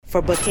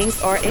For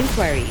bookings or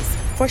inquiries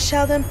for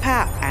Sheldon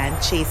Papp and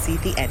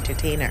Chasey the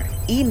Entertainer,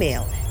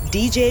 email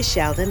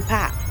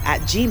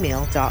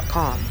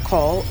djsheldonpapp@gmail.com.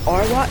 Call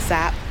or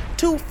WhatsApp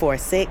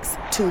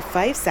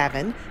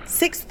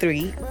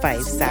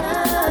 246-257-6357.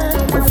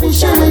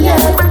 Officially, yeah,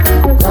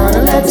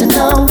 gonna let you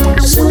know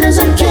as soon as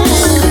I can.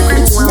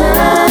 It's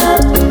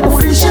not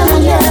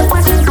officially, yeah,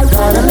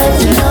 gonna let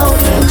you know.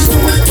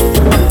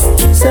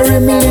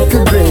 Sorry, me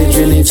little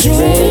brethren, it's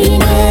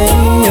raining,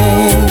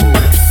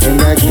 and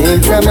I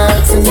can't come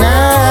out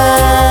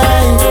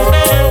tonight.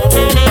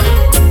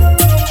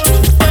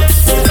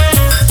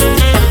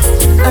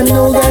 I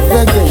know that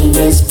the game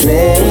is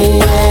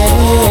playing,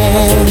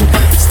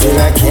 still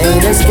I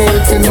can't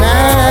escape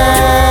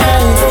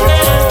tonight.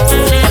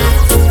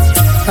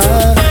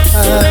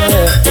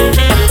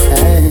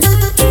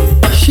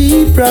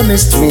 She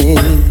promised me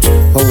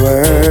a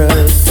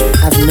world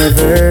I've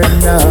never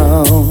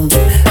known.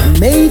 I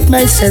made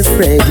myself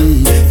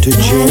ready to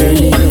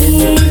journey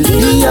into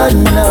the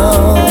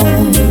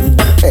unknown.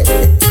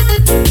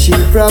 She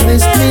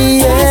promised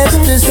me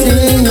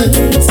ecstasy,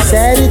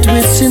 said it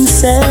with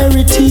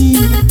sincerity.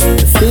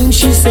 The things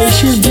she said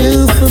she'll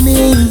do for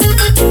me,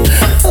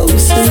 oh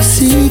so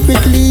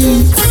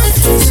secretly.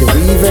 So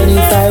even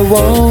if I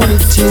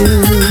wanted to,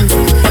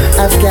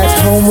 I've got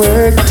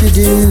homework to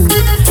do.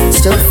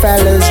 So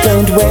fellas,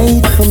 don't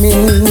wait for me.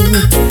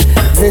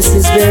 This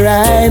is where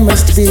I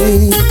must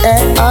be.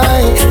 And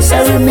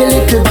sorry, me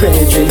little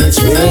brethren, it's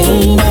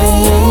raining,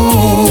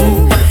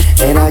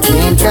 and I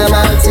can't come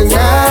out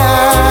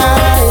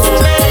tonight.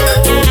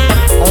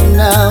 Oh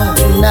no,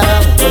 no,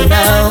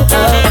 no,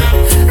 oh.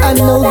 I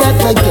know that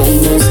the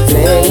game is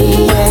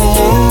playing,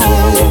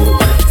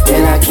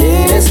 and I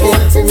can't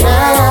escape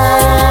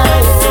tonight.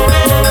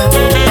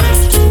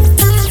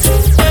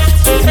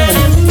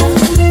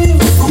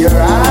 Your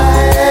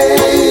eyes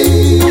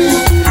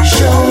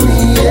show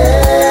me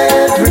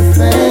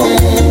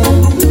everything,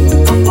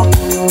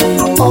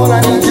 all I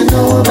need to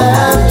know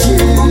about you.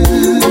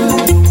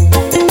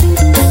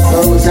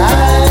 Those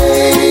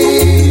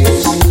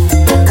eyes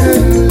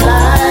couldn't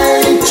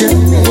lie to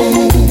me,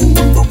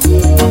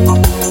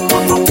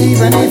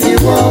 even if you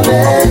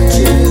wanted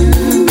to.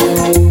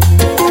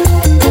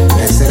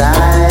 Blessed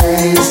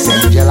eyes,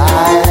 angel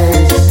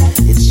eyes,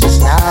 it's just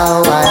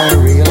now I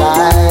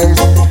realize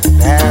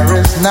there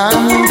is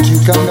none to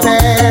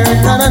compare.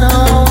 No, no,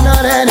 no,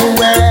 not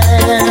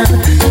anywhere.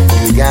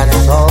 You got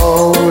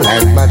soul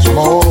and much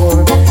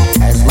more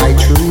as my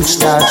truth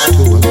starts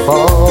to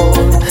unfold.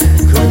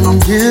 Couldn't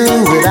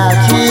do without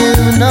you,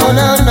 no,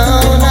 no,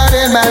 no, not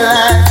in my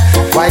life.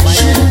 Why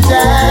shouldn't I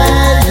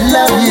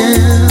love you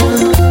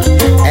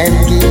and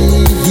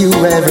give you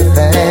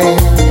everything?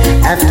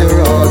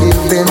 After all,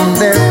 you've been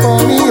there for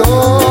me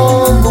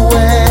all the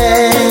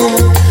way.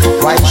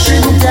 Why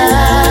shouldn't I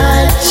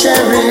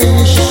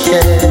cherish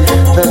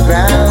the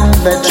ground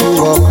that you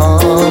walk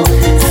on?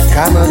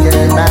 Come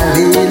again, my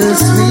little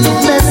sweet,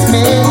 let's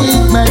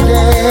make my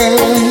day.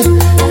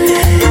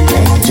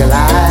 Angel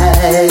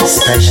eyes,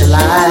 special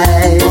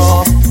eyes,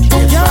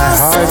 give my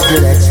heart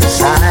good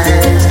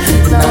exercise.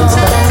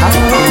 Non-stop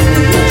happy,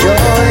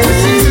 joy,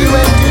 see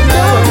when you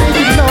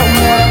know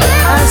more.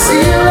 I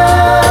see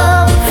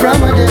love from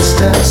a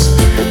distance,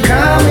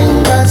 coming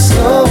but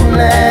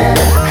slowly.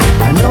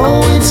 I know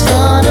it's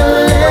gonna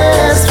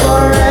last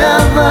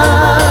forever.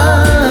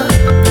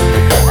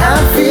 I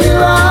feel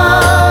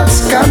love's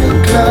coming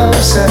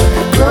closer,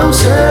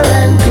 closer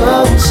and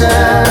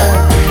closer.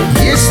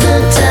 It's the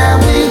time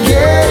we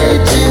get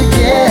it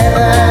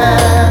together.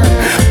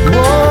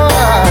 Whoa,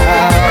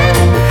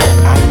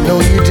 I know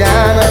you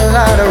done a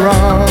lot of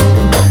wrong,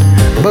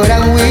 but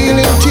I'm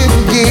willing to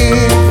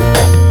forgive.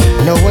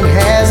 No one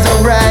has the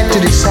right to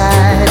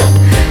decide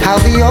how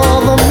the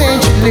other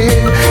man should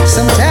live.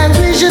 Sometimes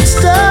we should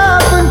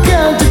stop and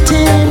count to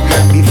 10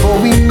 before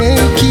we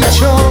make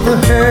each other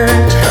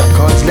hurt.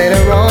 Cause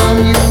later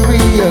on you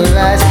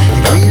realize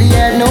it really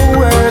had no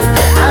worth.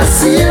 I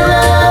see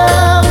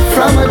love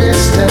from a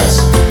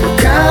distance,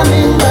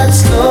 coming but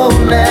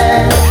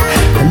slowly.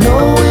 I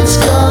know it's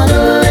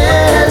gonna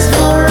last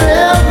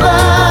forever.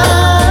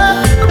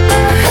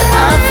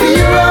 I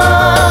feel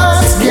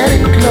us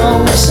getting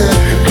closer,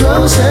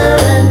 closer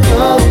and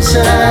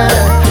closer.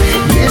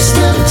 It's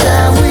the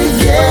time we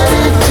get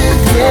it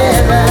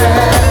together.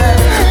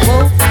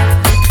 Whoa.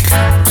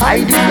 I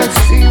did not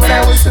see what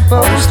I was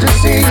supposed to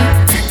see.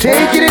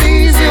 Taking it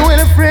easy when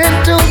a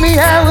friend told me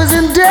I was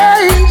in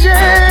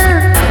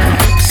danger.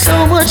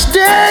 So much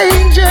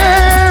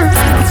danger.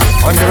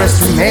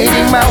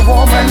 Underestimating my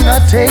woman,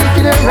 not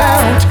taking her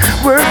out.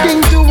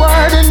 Working too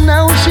hard and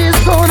now she's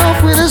gone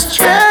off with a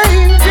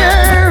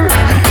stranger.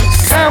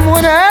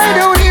 Someone I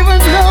don't even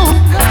know.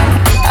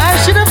 I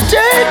should have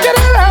taken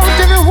her out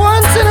every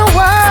once in a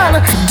while.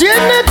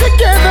 Dinner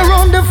together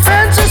on the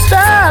fancy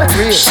style.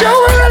 Show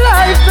her a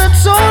life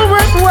that's all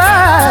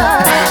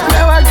worthwhile.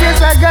 Now I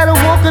guess I gotta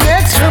walk an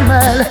extra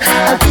mile.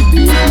 I could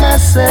beat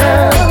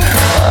myself.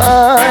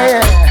 Oh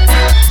yeah.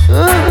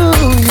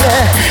 Ooh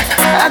yeah.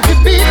 I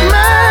could beat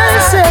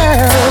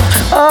myself.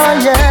 Oh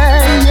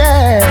yeah,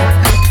 yeah.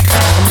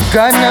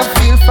 Gonna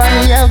feel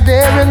funny out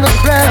there in the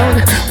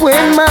crowd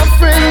when my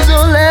friends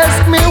all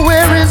ask me,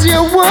 where is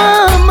your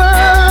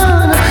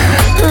woman?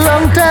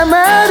 Long time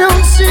I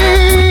don't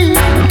see.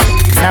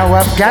 Now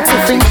I've got to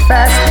think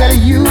fast, gotta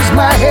use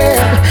my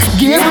head,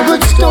 give a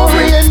good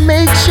story and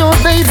make sure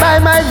they buy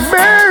my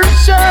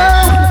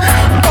version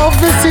of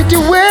the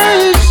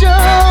situation.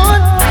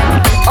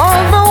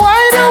 Although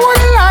I don't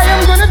wanna lie,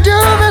 I'm gonna do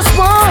this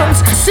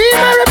once. See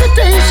my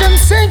reputation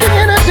sinking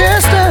in a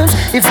distance.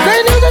 If they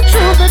knew the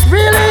truth that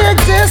really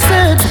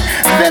existed,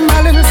 then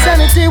my little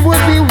sanity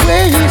would be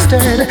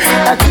wasted.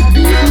 I could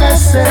beat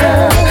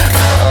myself.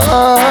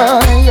 Oh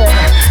yeah,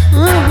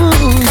 ooh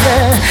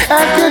yeah.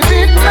 I could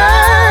beat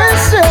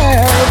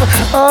myself.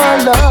 Oh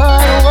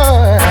Lord,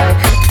 why?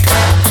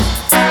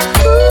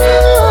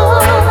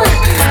 Ooh,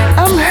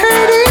 I'm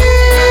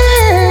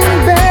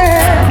hurting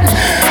bad.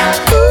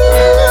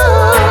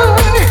 Ooh,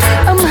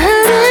 I'm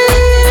hurting.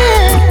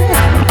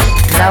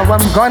 Now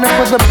I'm gonna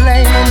put the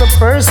blame on the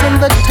person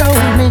that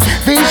told me.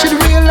 They should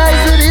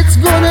realize that it's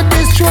gonna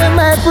destroy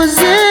my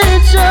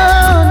position.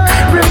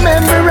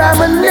 Remember,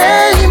 I'm a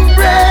name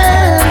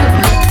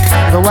brand.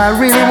 Though I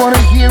really wanna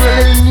hear a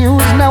little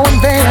news now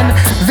and then,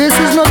 this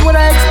is not what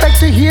I expect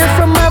to hear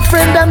from my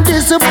friend. I'm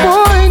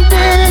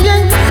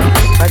disappointed,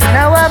 but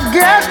now I've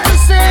got to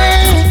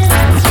say,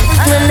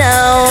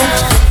 now.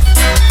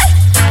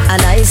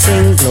 And I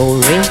sing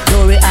glory,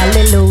 glory,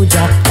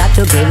 hallelujah. Got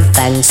to give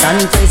thanks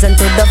and praise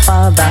unto the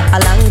Father. A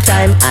long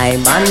time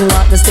I'm on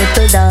what this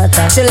little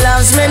daughter. She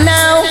loves me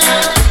now.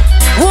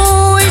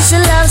 Ooh, she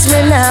loves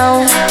me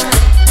now.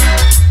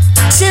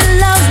 She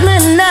loves me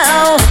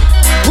now.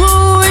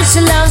 Ooh,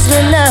 she loves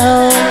me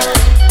now.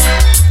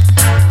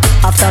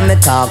 After me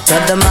talk to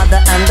the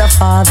mother and the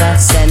father,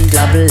 send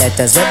love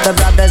letters with the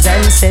brothers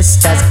and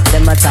sisters.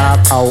 Them a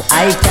talk how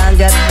I can't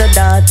get the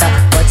daughter,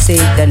 but see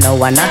they know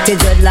one naughty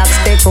dreadlocks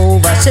take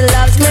over. She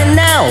loves me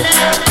now.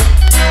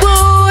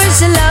 Ooh,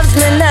 she loves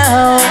me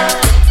now.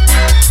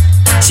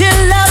 She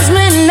loves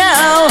me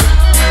now.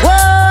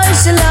 Whoa,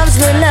 she loves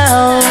me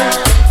now.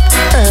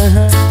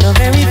 The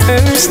very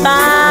first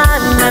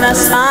time that I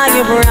saw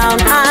your brown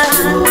eyes,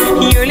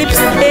 your lips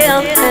were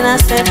pale and I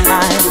said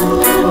hi.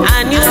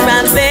 I knew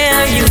right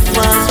there you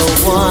was the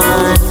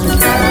one.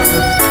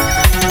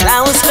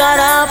 I was caught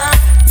up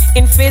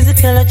in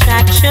physical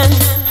attraction,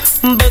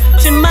 but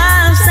to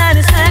my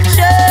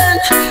satisfaction,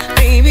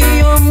 baby,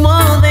 you're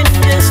more than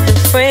just a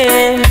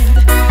friend.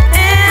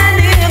 And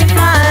if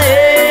I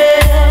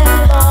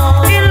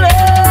ever in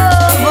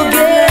love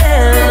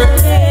again,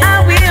 I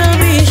will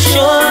be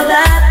sure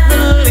that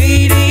the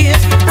lady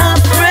is a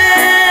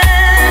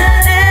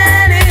friend.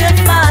 And if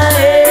I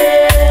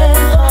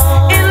ever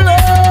in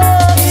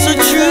love so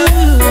true,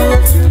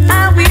 I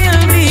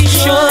will be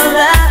sure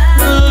that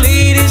the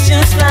lady's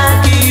just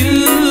like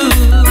you.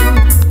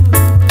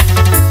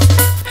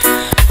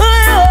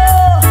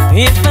 Oh,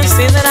 if I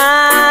say that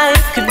I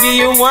could be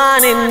your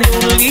one and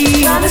only,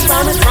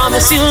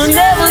 promise you'll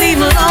never leave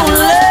me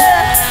lonely.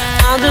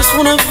 I just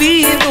wanna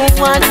be the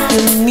one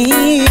you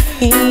need.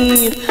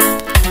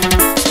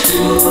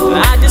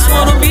 I just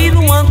wanna be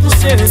the one to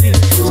serve you.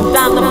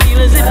 Sometimes I feel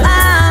as if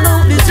I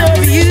don't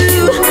deserve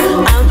you.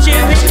 I'll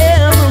cherish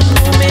every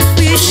moment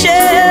we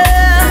share.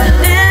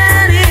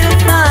 And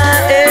if I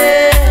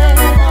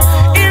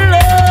am in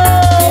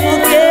love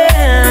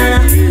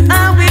again, I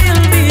will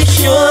be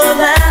sure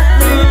that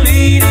the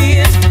lady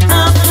is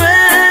a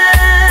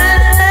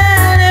friend.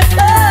 And if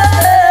I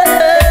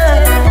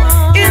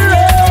am in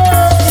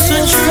love so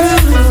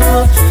true,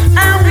 I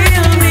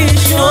will be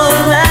sure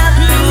that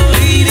the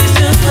lady's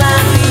just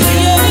like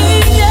me.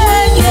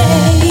 Yeah,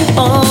 yeah.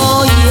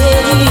 Oh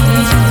yeah.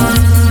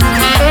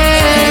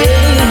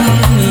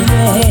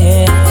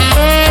 Yeah,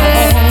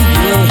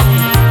 yeah.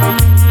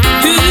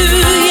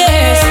 Ooh,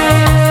 yes.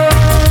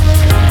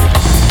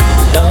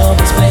 Love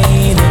has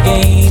played the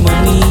game on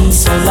me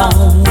so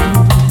long.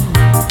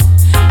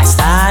 I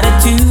started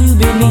to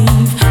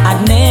believe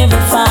I'd never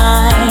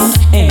find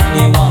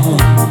anyone.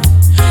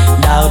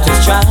 Doubt has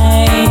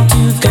tried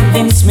to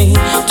convince me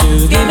to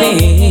give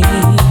in,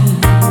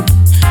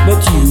 but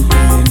you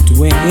can't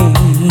win.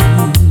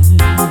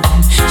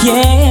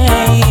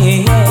 Yeah,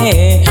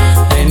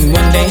 when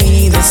one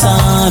day the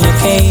sun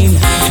came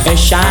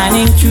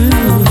shining through,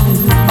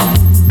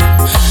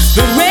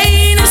 the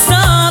rain has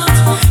stopped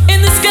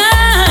and the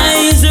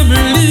skies are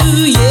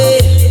blue.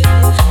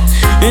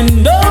 Yeah,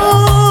 and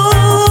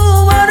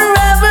oh, what a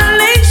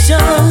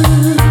revelation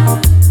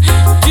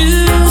to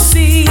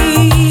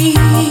see.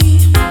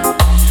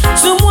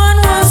 Someone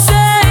was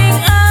saying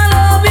I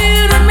love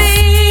you to me.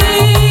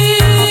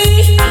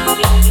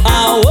 I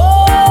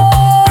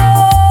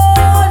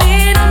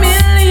wanted a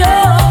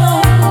million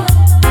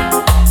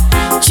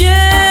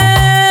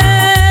chance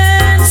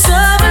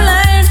of a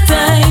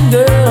lifetime,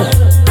 girl,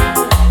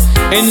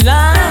 and I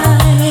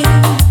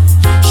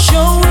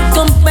showed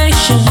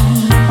compassion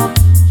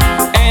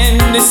and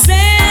they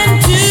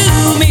sent to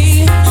me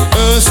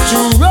a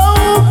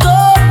stroke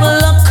of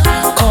luck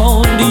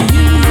called you.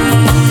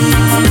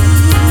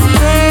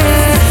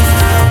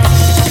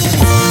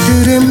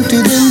 do-dim,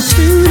 do-dim,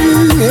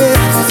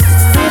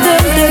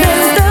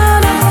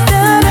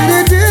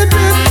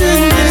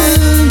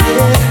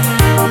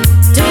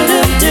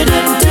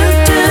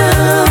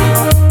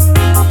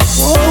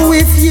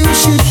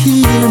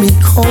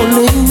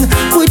 coming.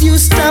 Would you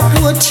stop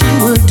what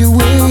you were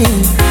doing?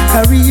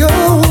 Hurry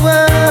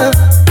over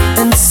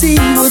and see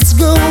what's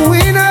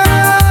going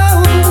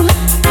on.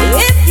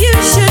 If you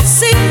should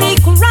see me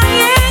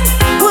crying,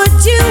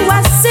 would you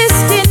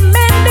assist in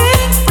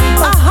mending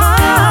a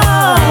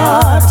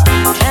heart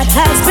that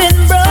has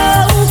been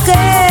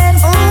broken?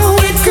 Oh,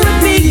 it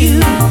could be you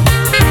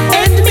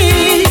And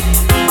me,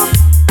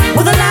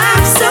 with a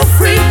life so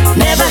free,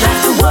 never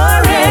have to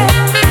worry.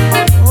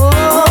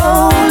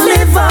 Oh,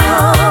 Live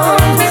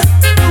on.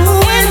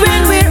 And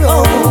when we're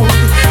old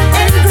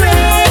and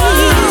gray,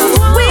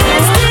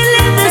 we're still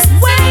in this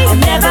way and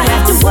never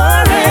have to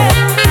worry.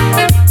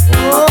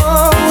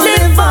 oh,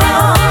 Live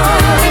on.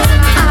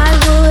 I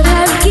would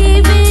have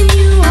given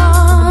you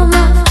all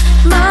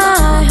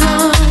my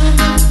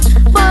heart,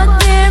 but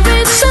there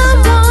is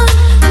someone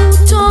who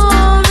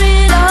tore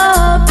it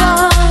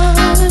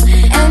apart,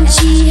 and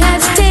she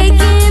has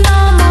taken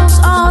almost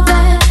all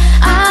that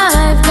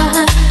I've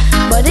got.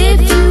 But if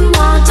you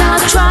want, I'll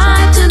try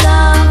to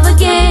love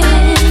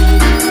again.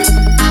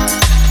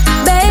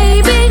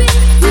 Baby,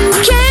 you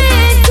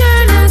can't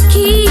turn a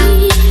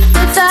key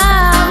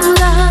without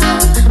love.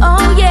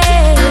 Oh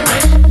yeah,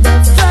 the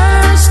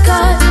first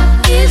cut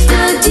is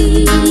the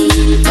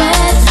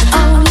deepest.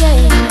 Oh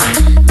yeah,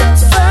 the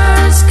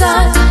first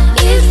cut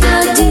is the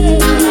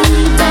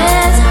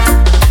deepest.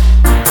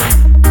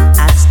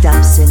 I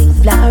stopped sending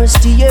flowers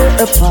to your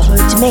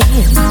apartment.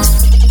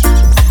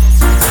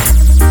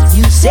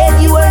 You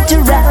said you weren't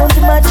around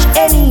much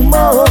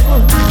anymore.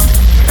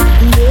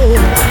 Yeah,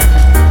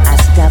 I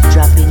stopped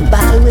dropping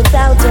by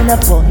without an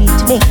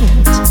appointment.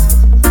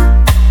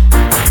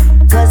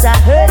 'Cause I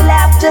heard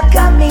laughter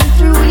coming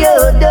through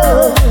your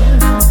door.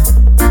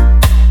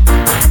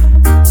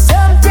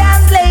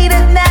 Sometimes late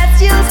at night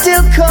you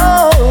still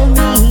call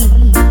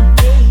me.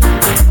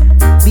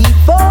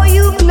 Before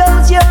you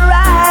close your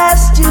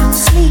eyes to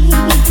sleep,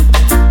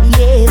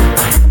 yeah,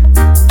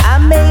 I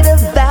made a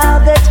vow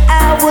that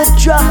I would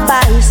drop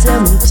by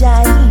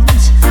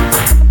sometimes,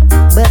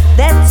 but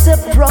that's a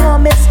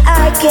promise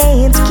I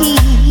can't keep.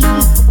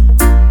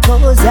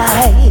 'Cause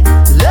I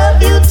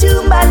love you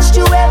too much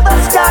to ever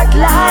start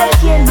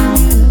liking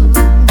you.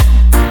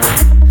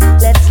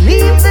 Let's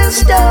leave the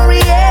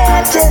story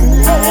at an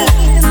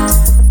end.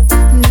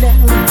 No,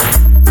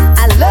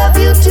 I love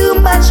you too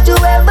much to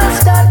ever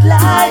start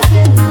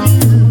liking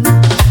you.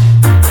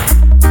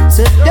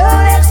 So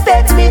don't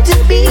expect me to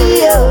be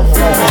your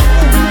friend.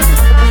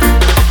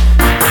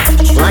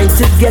 Trying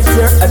to get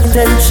your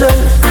attention,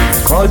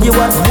 call you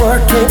at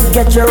work, can't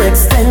get your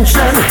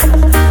extension.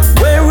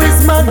 Where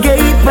is my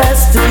gate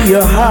pass to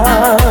your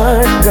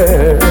heart,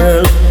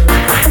 girl?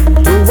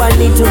 Do I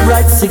need to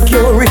write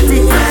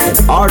security in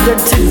order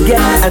to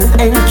get an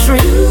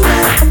entry?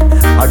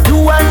 Or do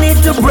I need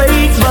to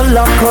break the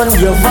lock on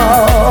your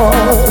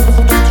vault?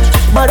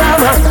 But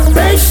I'm a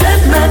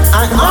patient man,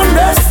 I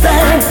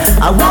understand.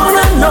 I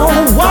wanna know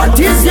what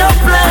is your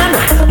plan.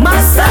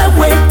 Must I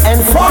wait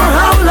and for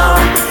how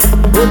long?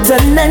 Put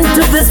an end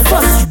to this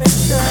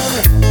frustration.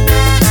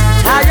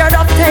 Tired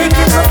of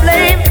taking the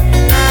blame,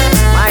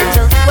 might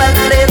just well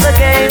play the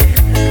game.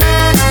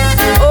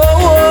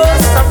 Oh,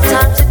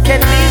 sometimes it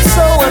can be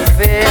so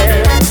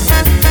unfair.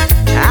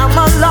 I'm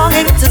a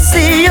longing to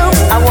see you.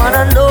 I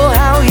wanna know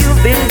how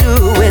you've been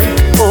doing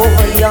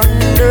over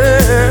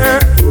yonder.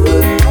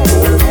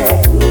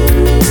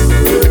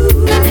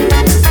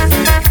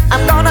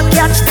 I'm gonna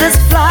catch this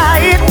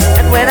flight,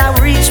 and when I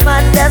reach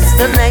my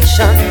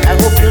destination, I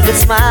hope you'll be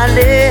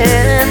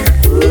smiling,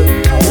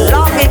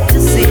 longing to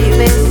see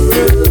me.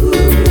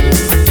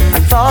 I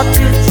thought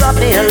you'd drop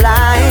me a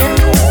line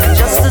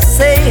just to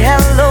say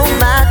hello,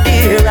 my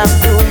dear, I'm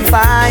doing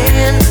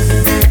fine.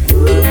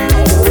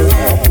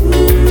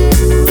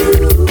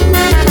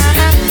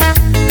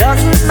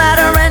 Doesn't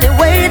matter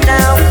anyway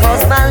now,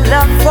 'cause my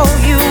love for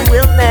you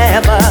will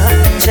never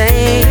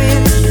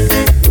change.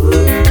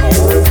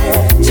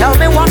 Tell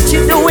me what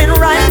you're doing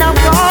right now,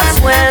 'cause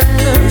when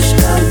push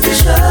comes to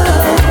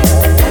shove,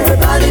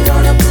 everybody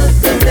gonna put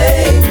the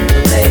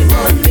blame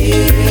on me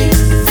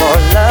for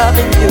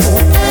loving you,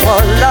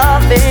 for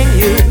loving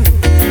you.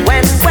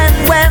 When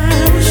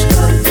push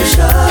comes to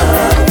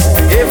shove,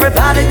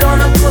 everybody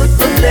gonna put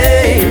the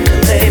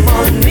blame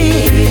on me.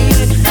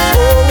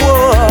 Oh,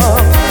 oh,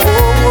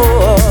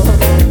 oh.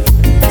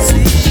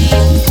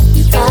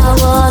 I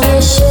wanna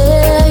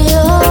share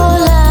your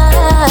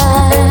life.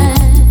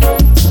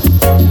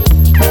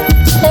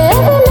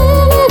 Every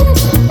minute,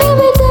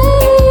 every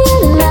day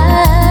and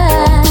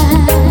night.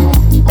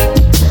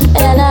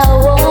 And I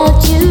want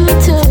you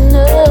to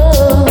know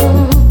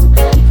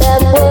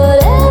that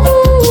whatever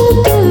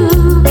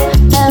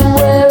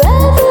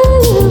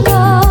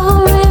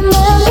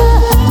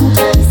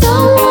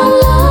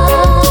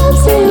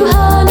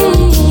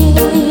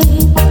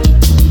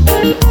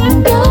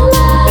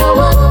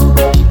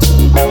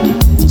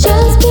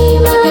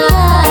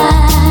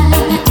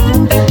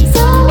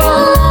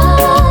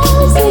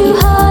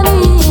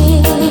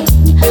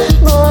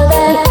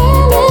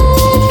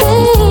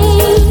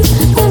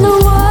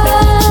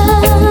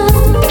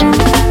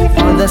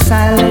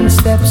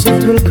steps,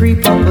 it will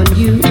creep up on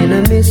you. In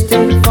a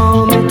mystic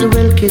form, it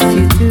will kiss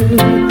you too.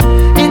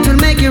 It will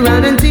make you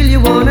run until you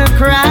wanna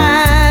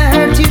cry.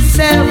 Hurt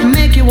yourself,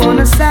 make you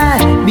wanna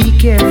sigh. Be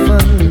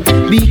careful,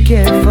 be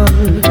careful.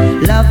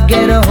 Love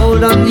get a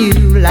hold on you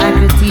like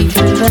a thief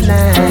in the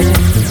night.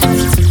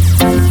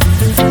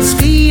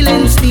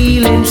 Stealing,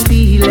 stealing,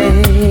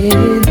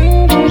 stealing.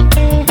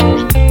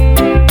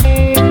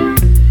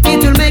 It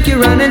will make you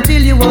run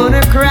until you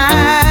wanna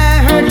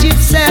cry. Hurt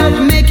yourself,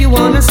 make you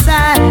wanna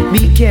sigh.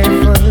 Be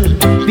careful,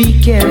 be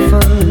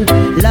careful.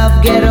 Love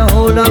get a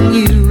hold on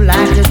you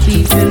like a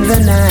thief in the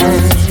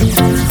night.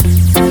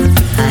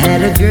 I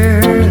had a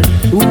girl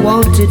who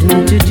wanted me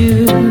to do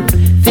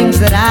things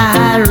that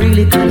I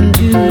really couldn't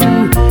do.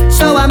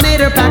 So I made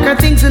her pack her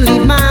things and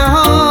leave my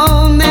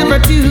home, never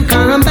to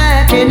come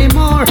back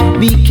anymore.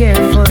 Be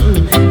careful,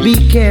 be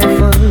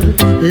careful.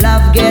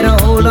 Love get a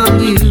hold on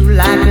you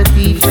like a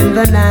thief in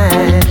the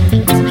night.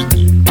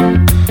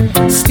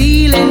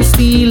 Stealing,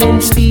 stealing,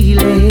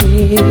 stealing.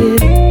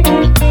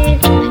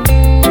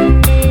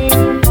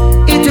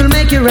 It will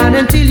make you run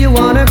until you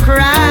wanna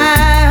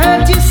cry.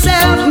 Hurt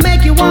yourself,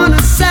 make you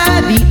wanna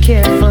sigh. Be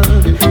careful,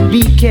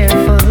 be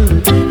careful.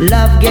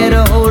 Love get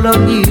a hold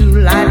on you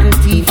like a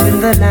thief in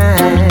the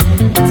night.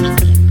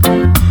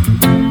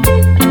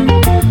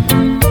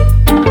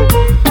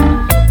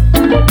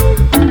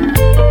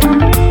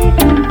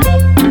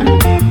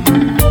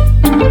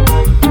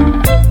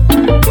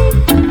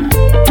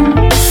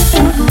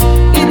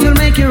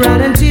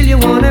 Run until you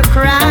wanna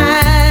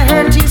cry.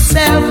 Hurt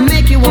yourself,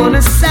 make you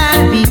wanna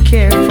sigh. Be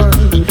careful,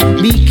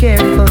 be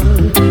careful.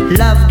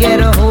 Love get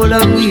a hold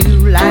on you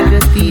like a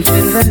thief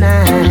in the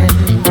night.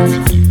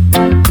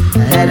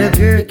 I had a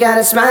girl, you got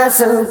a smile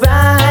so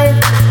bright.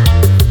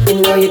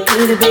 You know you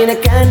could have been a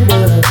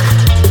candle.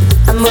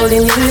 I'm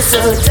holding you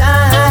so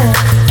tight.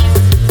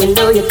 You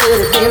know you could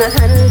have been a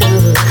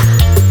handle.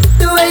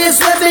 The way you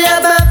swept me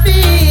off my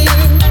feet.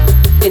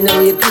 You know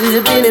you could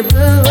have been a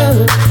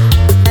blue.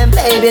 And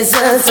baby,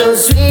 so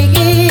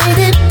sweet.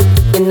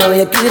 You know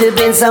you could have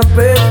been some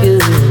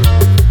perfume.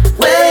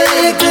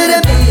 Well, you could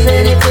have been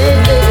anything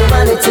that you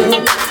wanted to.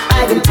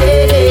 I can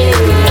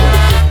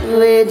tell the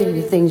way you do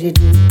the things you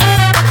do.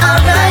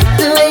 Alright,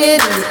 the way you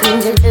do the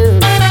things you do.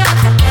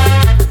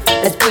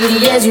 As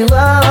pretty as you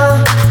are,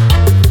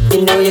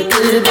 you know you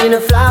could have been a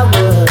flower.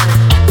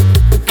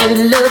 Your good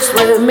looks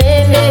were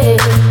many.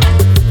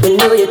 You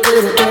know you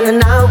could have been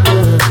an hour.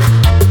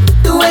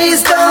 The way you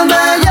stole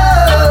my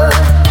heart.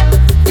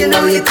 You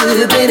know you could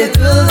have been a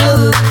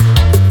groove.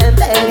 And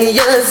baby,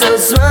 you're so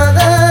strong.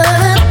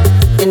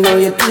 You know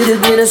you could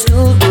have been a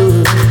school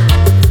group.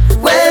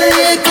 Well,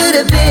 you could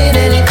have been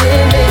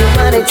anything that you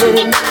wanted to.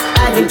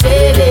 I can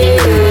tell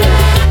it.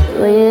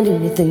 The way you do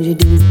the things you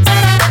do.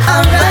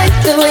 Alright,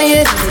 the way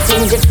you do the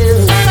things you do.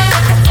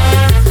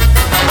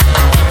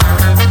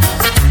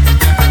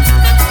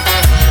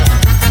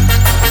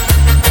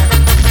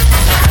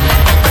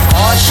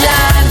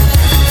 Caution,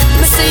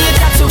 me say you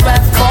got to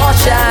have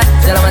caution.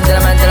 Gentlemen,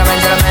 gentlemen, gentlemen,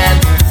 gentlemen.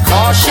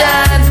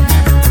 Caution,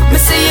 me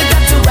say you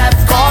got to have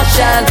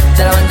caution.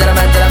 Gentlemen,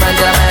 gentlemen, gentlemen,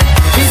 gentlemen.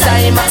 Cause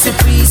I'm maxi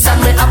priest and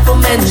me have to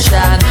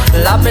mention.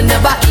 Love me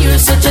never hear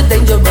such a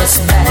dangerous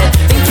man.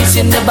 In case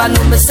you never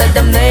know me said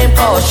them name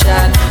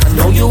caution. I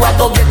know you are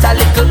go get a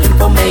little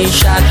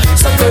information.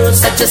 So girl,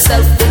 set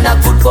yourself in a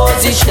good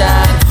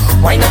position.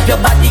 Wind up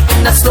your body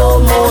in a slow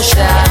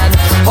motion.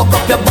 Hook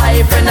up your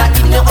boyfriend or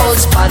in your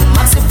husband.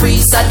 Maxi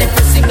priest and if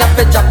you sing up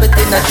you drop it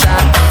in a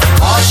jam.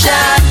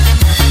 Caution,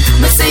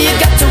 me say you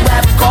got to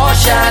have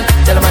caution.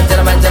 Gentlemen,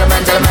 gentlemen,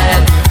 gentlemen, gentlemen.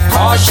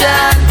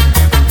 Caution,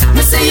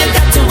 me say you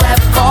got to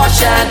have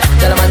caution.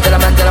 Gentlemen,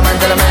 gentlemen, gentlemen,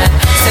 gentlemen.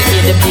 Say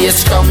hear the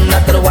bass drum,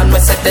 not the one we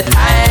set the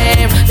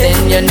time.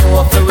 Then you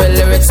know if the real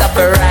lyrics up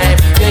a rhyme.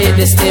 You hear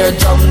the snare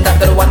drum, not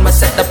the one we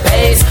set the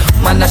pace.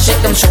 Man, I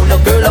shake them shoulder,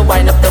 girl, I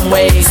wind up them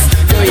waist.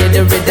 You hear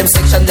the rhythm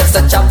section, just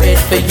a chop it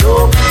for you.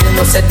 You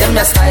know, say them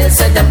your style,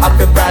 say them up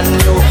a brand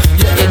new.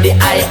 You hear the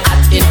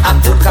hi-hat in a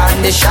good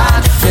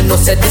condition. You know,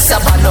 say this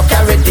about no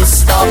carry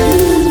this stuff.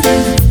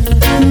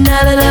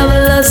 Now that I've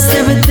lost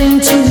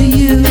everything to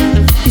you,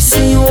 you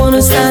say you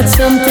wanna start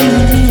something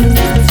new,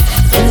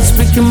 and it's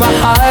breaking my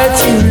heart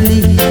to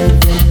leave.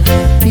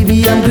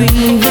 Baby, I'm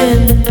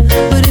grieving,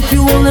 but if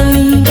you wanna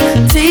leave,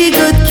 take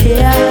good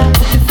care.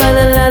 Hope you find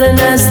a lot of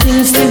nice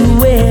things to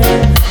wear,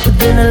 but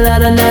then a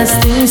lot of nice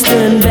things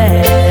turn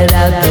bad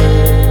out there.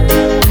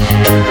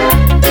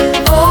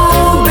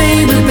 Oh,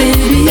 baby,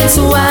 baby, it's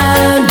a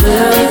wild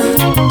world.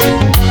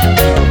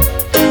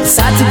 It's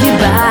hard to get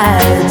by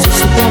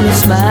just upon a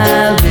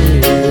smile,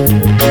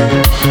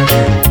 girl.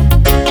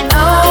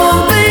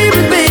 Oh,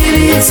 baby,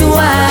 baby, it's a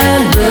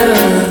wild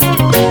world.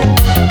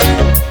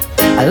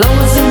 I'll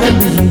always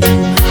remember you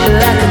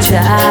like a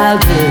child,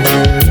 girl.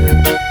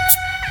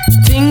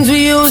 Things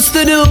we used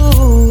to do,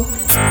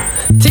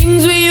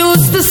 things we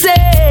used to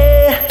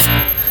say,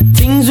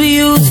 things we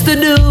used to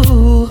do,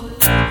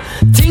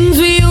 things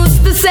we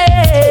used to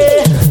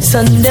say.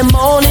 Sunday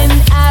morning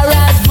I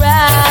rise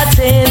bright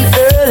and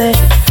early,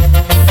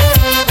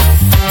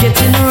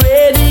 getting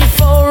ready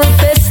for a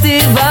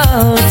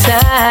festival time.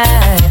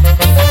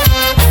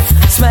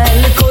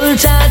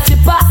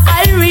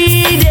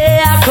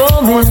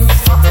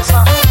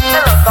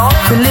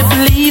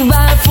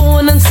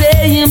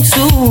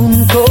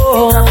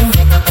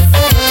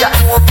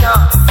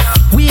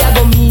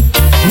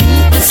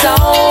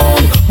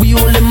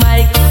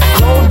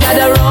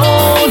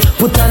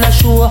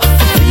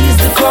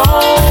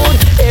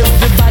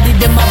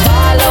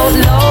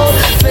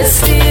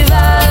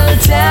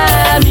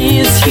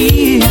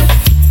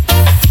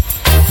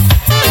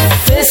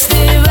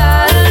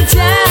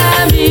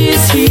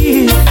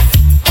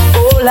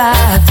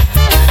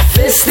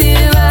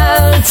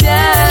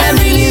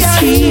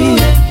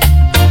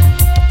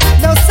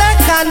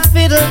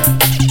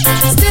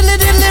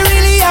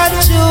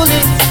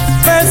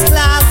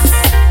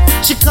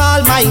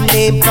 call my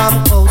name from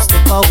coast to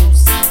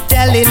coast,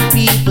 telling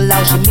people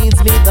how she means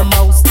me the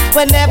most.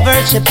 Whenever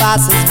she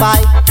passes by,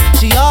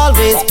 she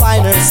always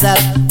finds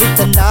herself with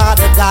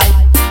another guy.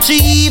 She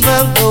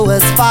even goes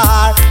as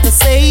far to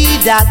say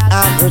that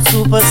I'm her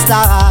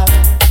superstar.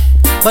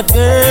 But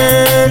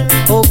girl,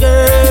 oh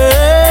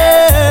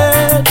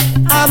girl,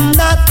 I'm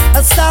not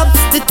a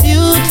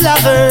substitute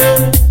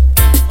lover.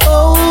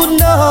 Oh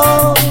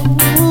no,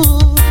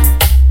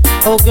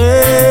 oh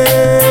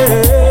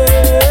girl,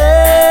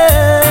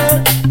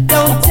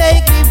 don't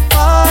take me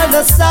for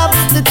the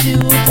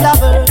substitute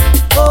lover.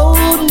 Oh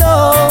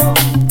no,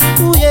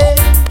 ooh yeah.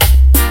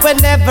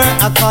 Whenever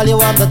I call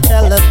you on the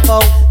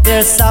telephone,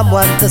 there's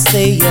someone to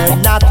say you're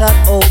not at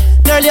home.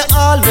 Girl, you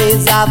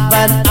always have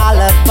an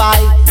alibi.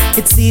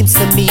 It seems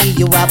to me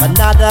you have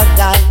another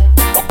guy.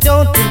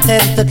 Don't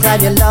intend to climb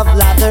your love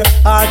ladder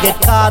or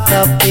get caught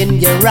up in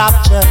your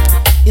rapture.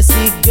 You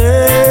see,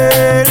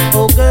 girl,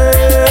 oh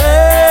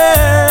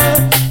girl,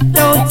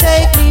 don't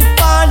take me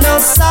for no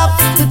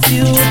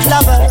substitute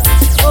lover.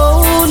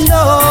 Oh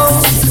no,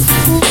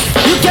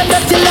 you can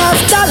bet your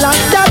last dollar,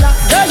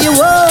 girl, you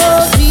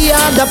won't be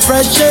under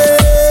pressure.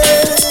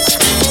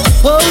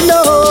 Oh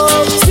no,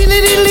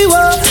 silly dilly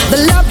whoa, the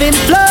loving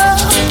flow.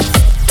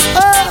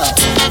 Oh,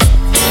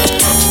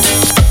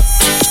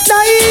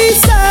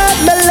 nice and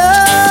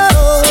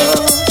mellow.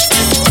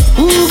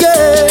 Ooh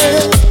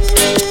girl,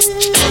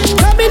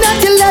 coming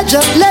at your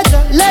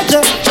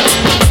ledger.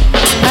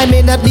 I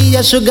may not be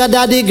a sugar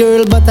daddy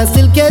girl, but I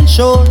still can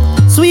show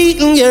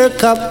sweeten your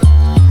cup.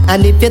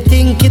 And if you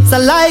think it's a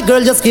lie,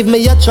 girl, just give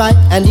me a try,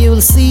 and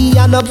you'll see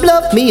I no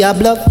bluff, me a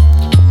bluff.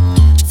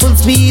 Full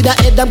speed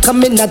ahead, I'm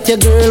coming at you,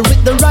 girl,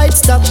 with the right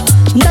stuff,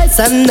 nice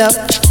and up.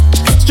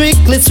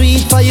 Strictly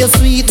sweet for your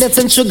sweetness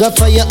and sugar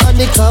for your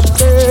honeycomb.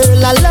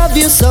 Girl, I love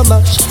you so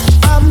much.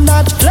 I'm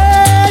not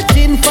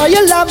flirting for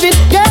your loving,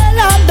 girl,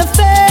 I'm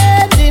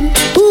defending.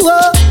 Ooh,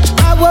 oh,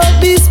 I won't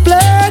be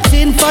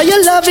splurting for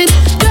your loving,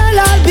 girl,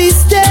 I'll be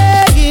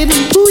staying.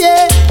 Ooh,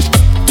 yeah.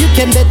 You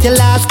can bet your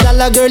last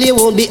dollar, girl, you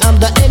won't be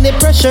under any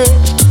pressure.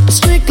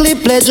 Strictly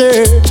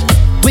pleasure.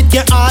 With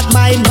your heart,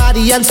 mind,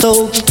 body, and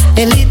soul.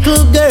 A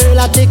little girl,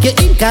 I'll take you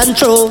in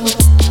control.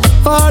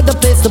 For the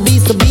place to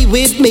be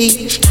with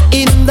me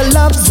in the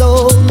love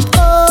zone.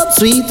 Oh,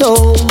 sweet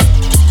home.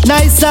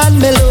 Nice and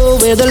mellow,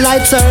 where the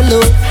lights are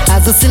low,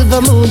 as the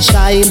silver moon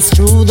shines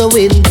through the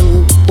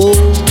window. Oh,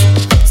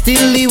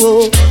 still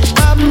you,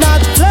 I'm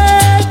not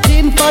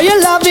flirting for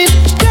your loving,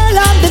 girl,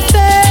 I'm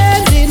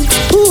defending.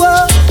 Ooh,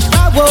 oh,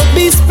 I won't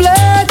be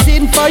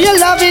splurting for your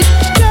loving,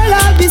 girl,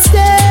 I'll be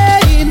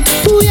staying.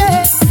 Ooh,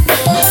 yeah.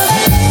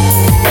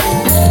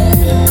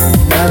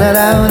 Da da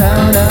da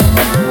da da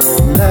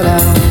da da.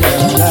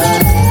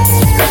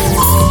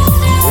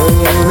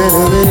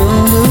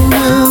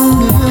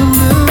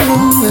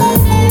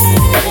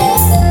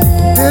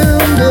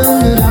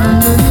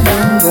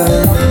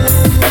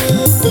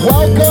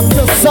 Welcome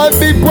to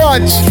Sunday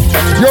Brunch.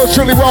 Yo,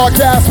 truly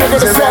Rawcast, we're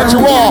gonna start you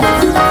off.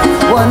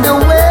 Wonder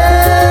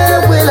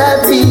where will I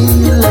be,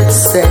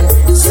 let's say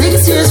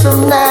 6 years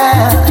from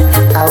now.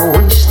 I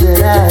wish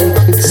that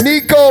I could see.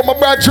 Nico, my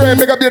brother,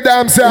 make up your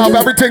damn self.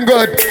 Everything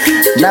good.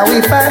 Now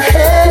if I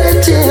had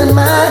it in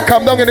my,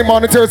 come down in the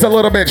monitors a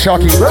little bit,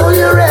 Shocky. Roll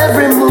your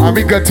every move. I'll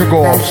be good to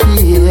go.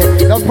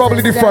 That's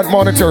probably the front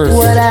monitors.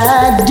 What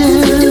I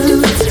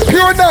do.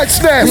 Pure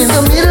niceness. In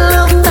the middle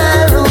of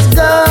my rose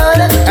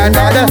garden. And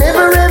I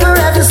never ever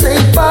have to say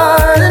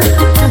pardon.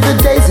 To the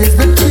daisies,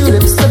 the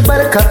tulips, the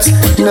buttercups.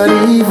 Not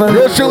even.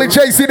 You're Chili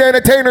JC the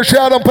Entertainer,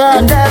 shout them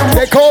back.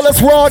 They call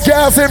us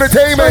Rawcast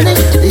Entertainment.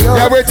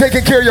 Yeah, we're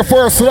taking care of your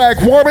first leg,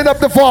 warming up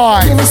the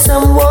vibe. Give me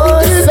some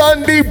water.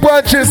 Sunday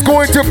Brunch is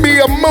going to be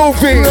a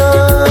movie.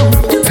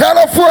 Tell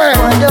a friend.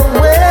 Wonder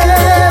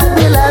where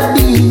will I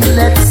be,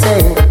 let's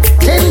say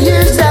 10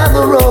 years down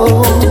the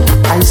road.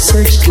 I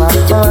searched my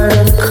heart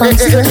and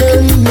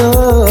constantly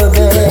you're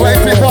there.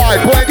 Plenty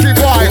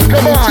vibe,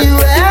 come on. You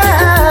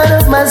out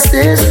of my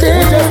system.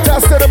 We just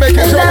tested to make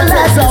it sure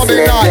it's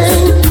sounding nice.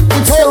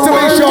 Talk to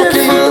me,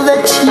 Shocky.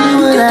 That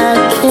you and I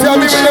can tell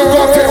me when you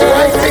got it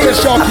right here,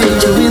 Shocky.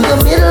 You in the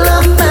middle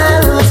of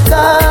my rose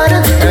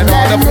garden. And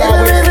all the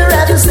flowers. Never ever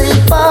have to say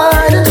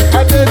pardon.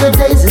 The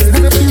daisies,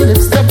 the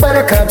tulips, the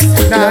buttercups.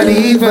 Not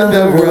even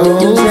the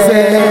roses.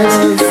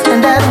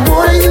 And I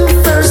water you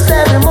first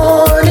every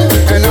morning.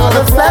 And all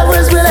the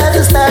flowers will have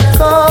to start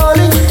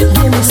calling.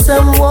 Give me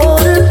some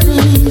water,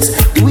 please.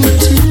 We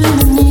two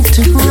need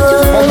to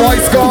grow. My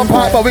voice gone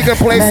pop, but we can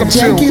play some tunes.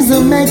 Jack is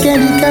the Mac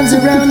and he comes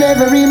around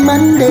every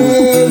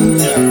Monday.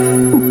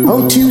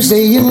 Oh,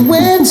 Tuesday and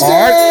Wednesday.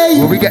 Alright,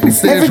 well, we get the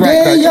stage every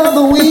right day of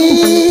the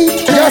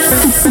week.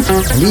 Yes.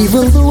 And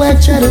even though I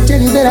try to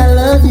tell you that I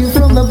love you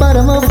from the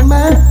bottom of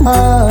my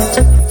heart,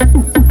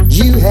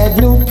 you had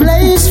no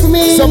place for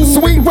me. Some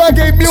sweet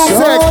reggae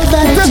music.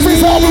 This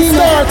is how we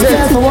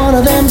started. For one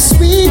of them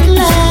sweet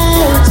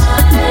lies,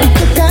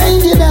 the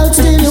kind you doubt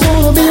still you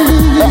wanna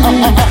believe.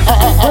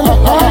 When the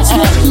heart's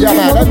not keeping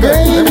what the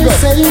brain is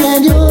saying,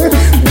 and you're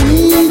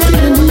weak in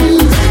the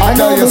knees. I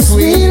know you're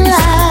sweet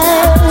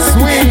lies,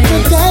 sweet.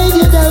 the kind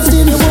you doubt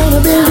still you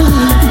wanna believe.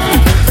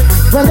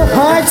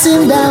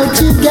 in doubt,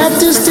 you got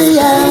to stay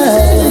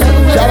out.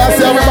 Shout out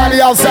to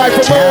everybody outside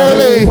from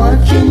early.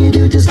 What can you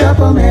do to stop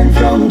a man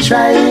from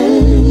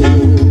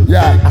trying?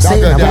 Yeah, I say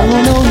good, I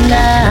wanna know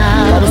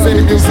now. Gotta say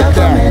the music Stop a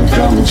there. man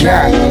from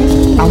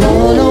trying. I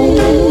wanna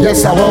know.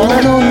 Yes, I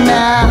wanna know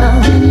now.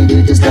 What can you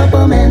do to stop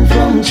a man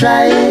from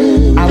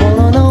trying? I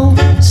wanna know.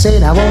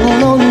 Said I wanna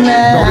know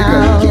now.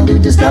 What can you do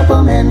to stop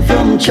a man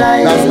from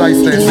trying? That's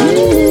nice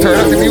thing. Turn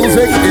up the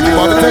music. If you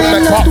want to take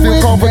that top,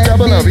 feel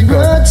comfortable, that'll be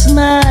good. Good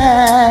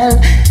smile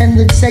and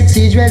the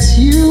sexy dress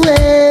you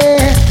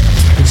wear.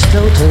 It's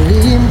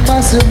totally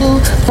impossible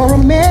for a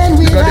man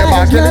with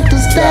eyes not to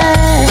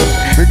stand.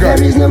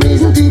 There is no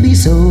reason to be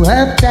so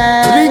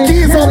uptight.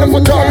 Leaky's on the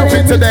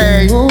photography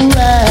today. You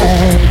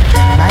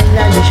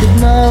should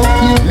know.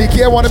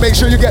 Leaky, I want to make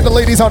sure you get the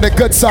ladies on the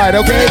good side,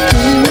 okay?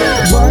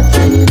 What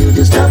can you do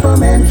to stop a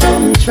man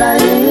from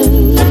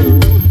trying?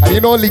 And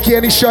you know, Leaky,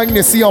 any shine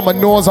you see on my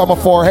nose, on my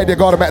forehead, you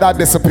gotta make that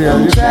disappear.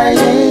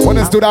 Want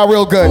us to do that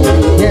real good.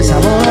 Yes, I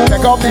want.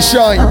 Take off the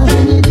shine. What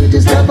can you do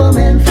to stop a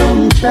man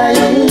from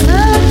trying?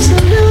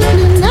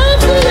 Absolutely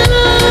nothing at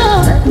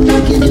all.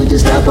 Nothing can do to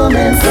stop a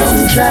man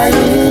from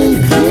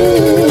trying.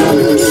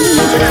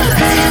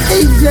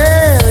 Hey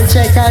girl,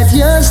 check out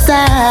your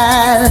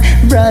style.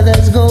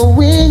 Brothers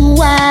going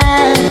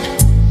wild.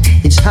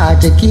 It's hard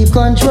to keep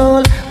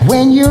control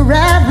when you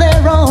have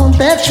their own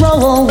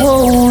petrol.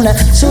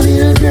 So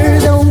little girl,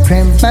 don't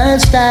cramp my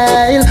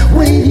style.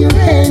 Wave your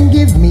hand,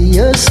 give me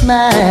a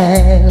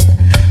smile.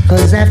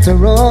 Cause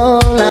after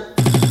all,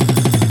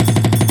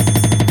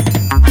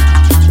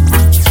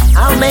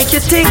 I'll make you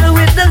tingle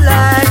with the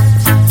light.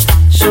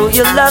 Show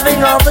you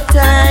loving all the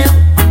time.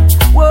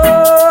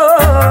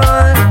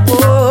 Whoa,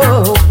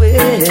 whoa,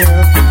 well,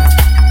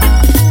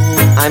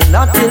 I'm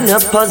not in a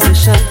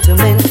position to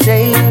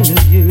maintain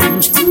you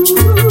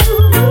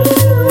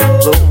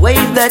the way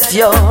that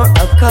you're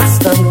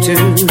accustomed to.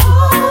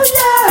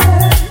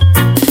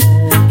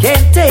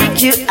 Can't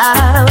take you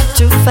out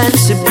to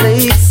fancy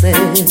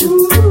places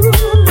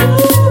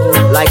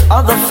like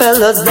other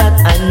fellas that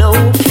I know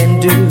can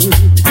do.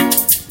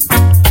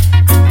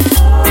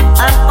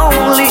 I'm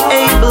only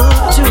able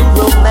to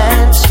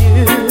romance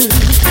you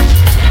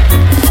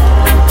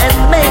and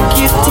make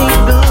you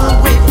tingle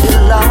with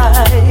delight.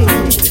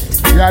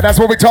 Yeah, that's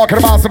what we're talking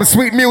about. Some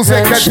sweet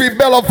music. That Sweet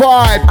Bella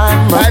vibe.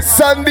 That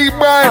Sunday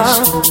brunch.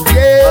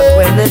 Yeah. But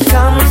when it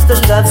comes to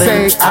loving,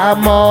 say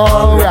I'm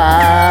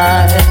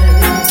alright.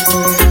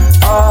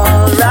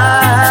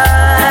 Alright.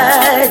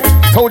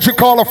 Told you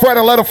call a friend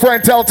and let a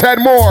friend tell 10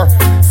 more.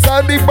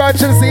 Sunday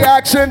brunch is the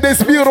action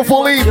this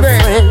beautiful evening.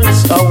 Your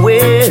friends are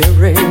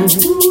wearing.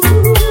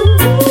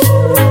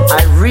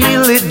 I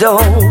really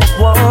don't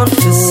want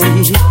to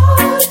see.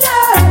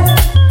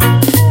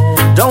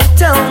 Don't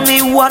tell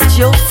me what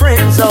your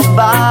friends are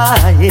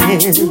buying,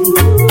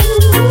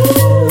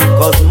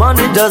 cause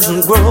money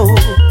doesn't grow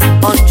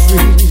on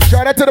trees.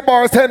 Shout out to the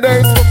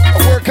bartenders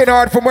working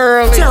hard from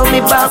early. Tell me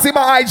about I see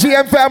my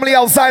IGM family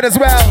outside as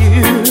well.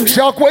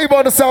 Shockwave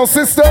on the sound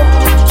system.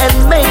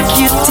 And make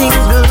you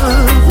tingle.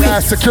 Yeah,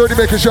 security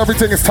making sure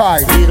everything is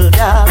tight. Little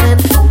darling,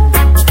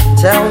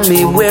 tell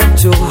me where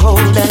to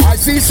hold it. I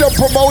see some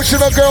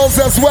promotional girls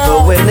as well.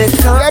 But when it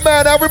comes, yeah,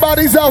 man,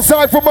 everybody's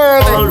outside from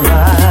early.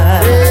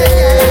 alright.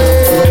 Yeah.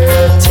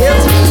 Tell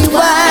me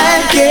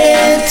why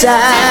can't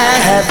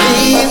I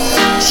be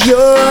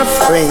your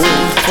friend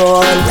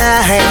for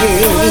life?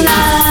 Ooh,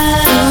 yeah.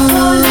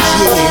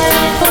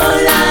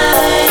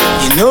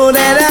 You know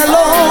that I'll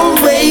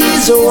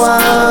always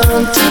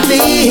want to be.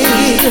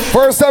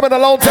 First time in a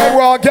long time,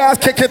 Raw Gas,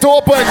 kick it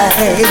open.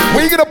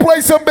 We're gonna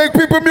play some big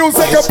people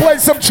music and play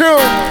some tune.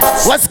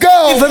 Let's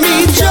go. Give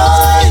me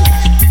joy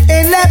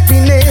and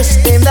happiness,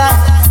 and I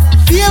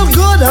feel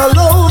good all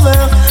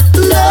over.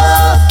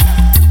 Love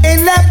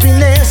and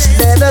happiness,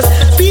 let us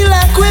feel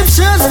like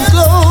crimson and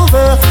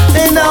clover.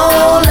 And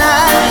all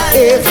I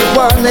ever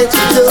wanted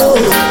to do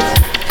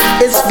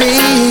is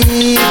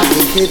be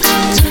with you.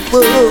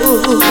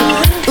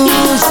 Ooh,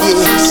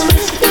 yes.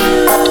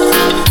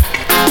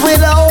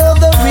 With all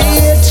the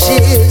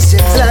riches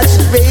and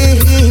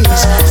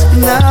luxuries,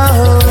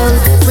 none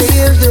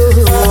will do.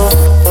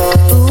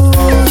 Ooh,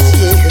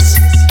 yes.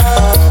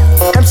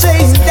 I'm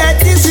saying that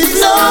this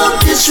is no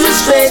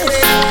disrespect,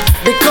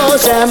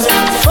 because I'm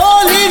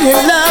falling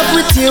in love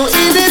with you.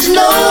 It is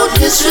no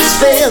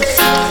disrespect.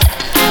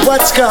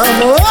 What's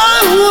come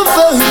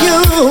over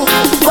you?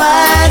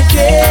 Why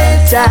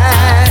can't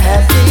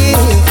I be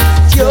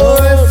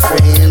your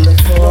friend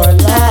for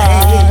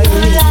life?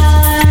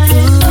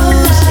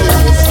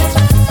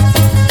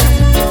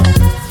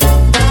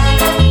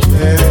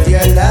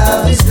 Your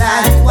love is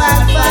like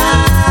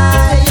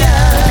wildfire.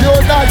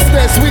 Pure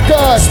niceness, we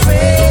good.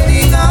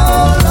 Spreading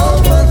all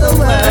over the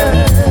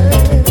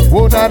world.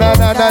 Whoa, na na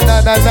na na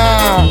na na na.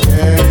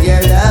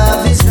 Your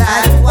love is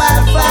like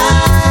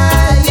wildfire.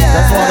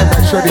 That's why I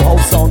make sure the whole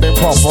sound is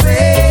proper.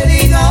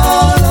 Spreading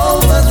all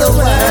over the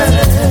world.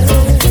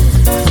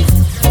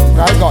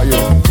 I got you.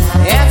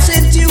 I've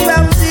sent you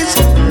roses,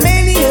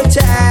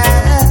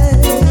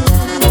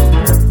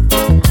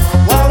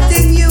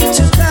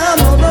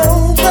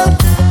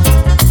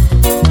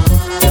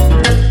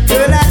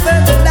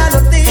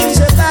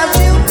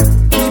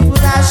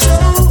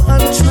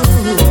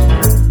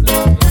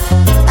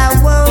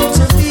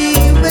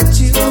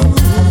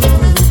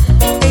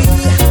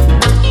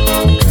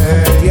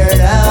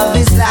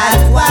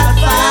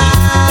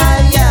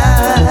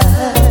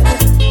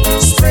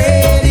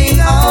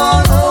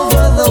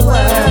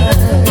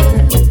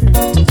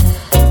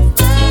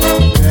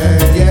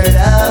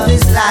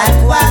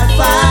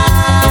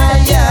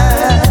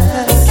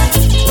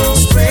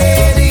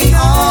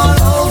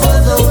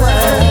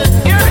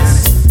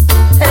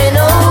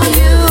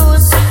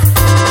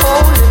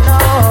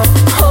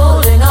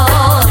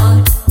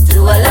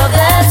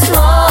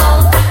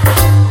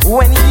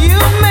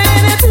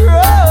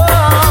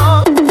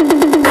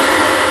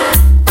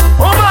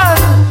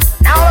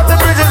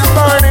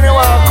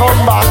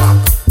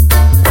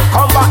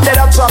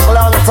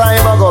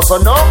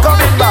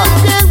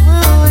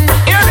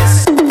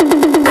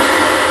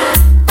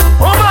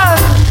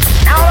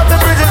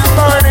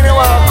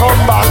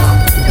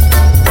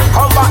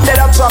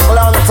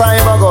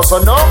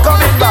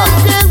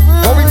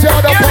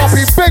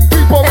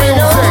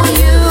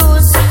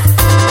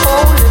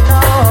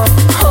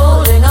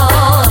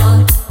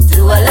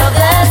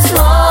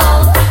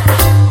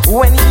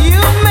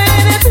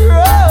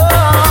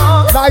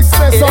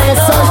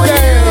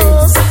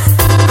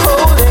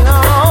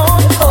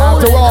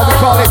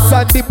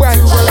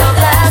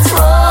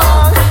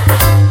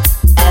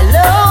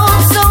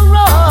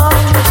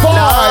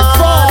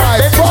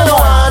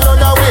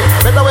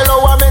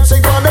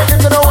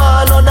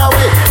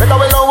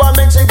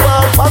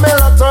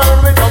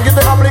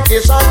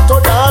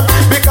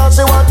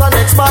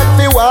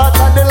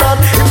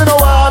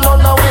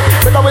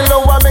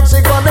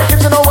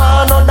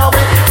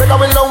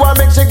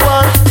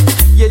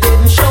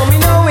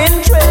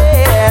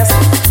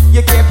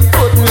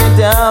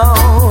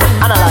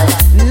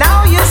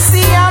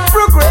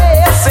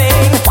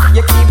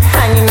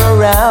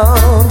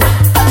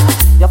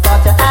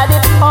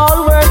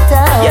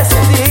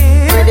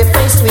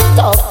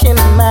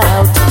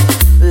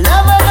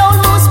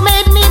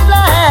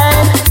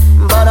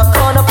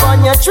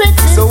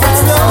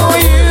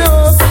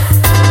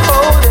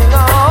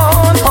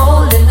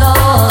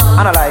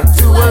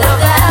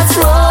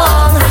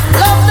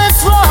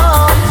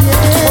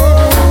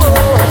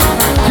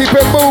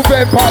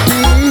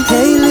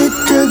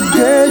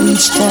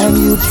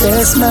 you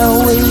pass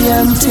my way,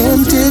 I'm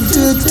tempted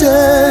to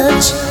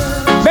touch.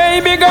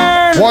 Baby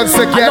girl, once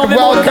again,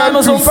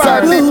 welcome to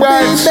Sunday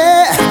Brunch.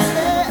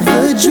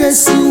 The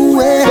dress you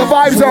wear, the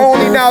vibes are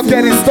only now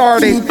getting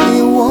started.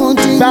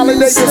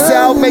 Validate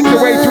yourself, make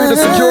your way through the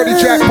security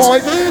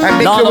checkpoint, and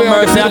make your way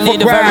on the beautiful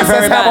grass.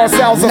 Let's have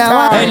ourselves a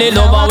time. Any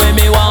lover with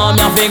me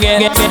want me forget,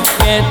 get.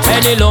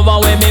 Any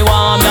lover with me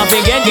want me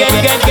forget, get.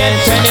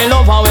 Any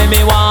lover with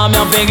me want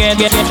me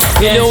forget, get.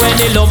 You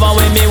any lover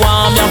with me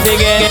want me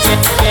forget,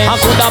 I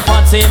coulda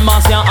Patsy,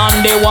 Marcia,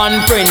 and the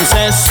one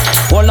princess.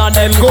 All of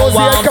them go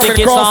want to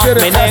kiss off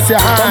me neck.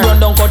 Come run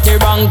down cut the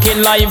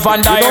ranking live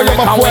and direct.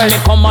 And when me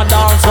come a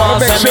dance,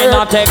 say me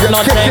not take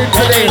no check.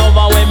 Any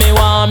lover with me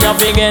want me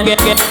forget,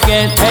 get.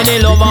 Any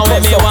lover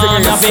with me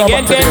want me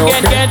forget, get.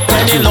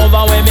 Any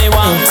lover with me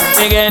want me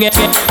forget, get.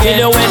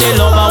 You any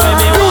lover with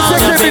me want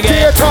me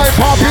forget.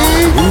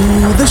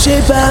 Ooh, the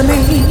shape of me.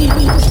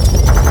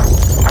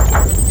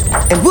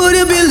 And would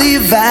you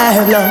believe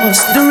I've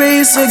lost the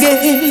race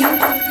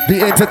again?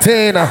 The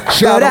entertainer,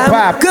 but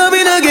I'm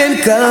coming again,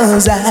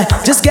 cause I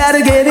just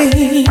gotta get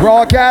in.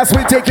 Broadcast,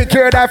 we taking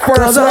care of that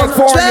first leg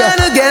for you. Trying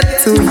to get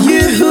to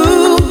you,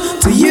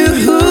 to you,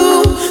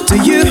 to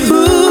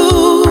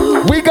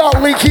you. We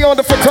got Leaky on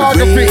the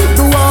photography.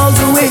 The walls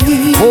away.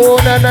 Oh,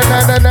 na na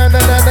na na na na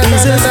na na.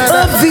 Is as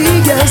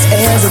obvious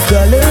as the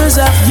colors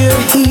of your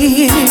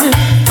hair.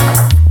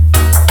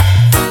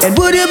 And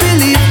would you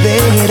believe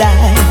that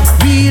I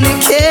really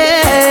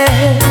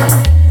care?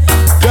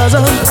 Cause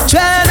I'm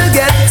trying to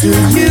get to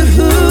you,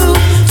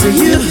 to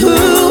you,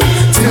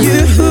 to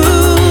you.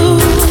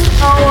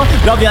 Oh,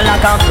 love you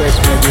like a fresh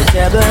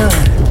vegetable.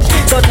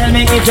 So tell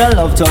me if you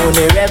love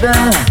Tony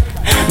Rebel.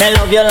 Me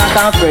love you like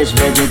a fresh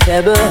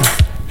vegetable.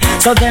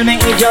 So tell me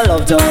if you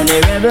love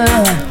Tony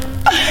Rebel.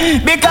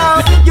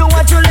 Because you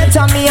want to let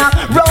me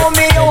roll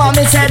me, you want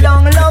me say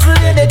down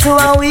lovely the two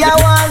and we are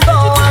one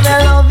go. And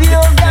I love you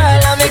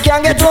girl and me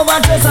can't get over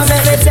this. And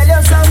let me tell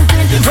you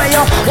something where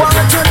you want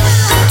to.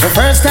 The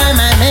first time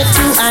I met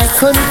you, I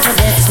couldn't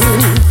forget you.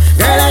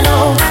 Girl, I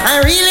know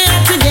I really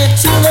had to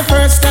get you. The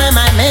first time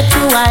I met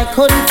you, I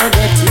couldn't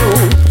forget you.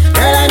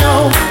 Girl, I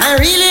know I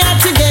really had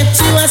to get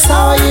you. I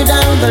saw you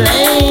down the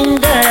lane,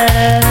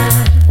 girl.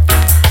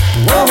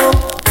 Whoa,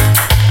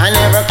 I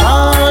never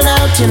called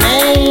out your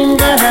name,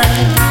 girl.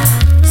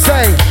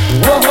 Say,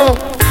 whoa,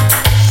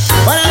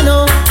 but I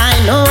know,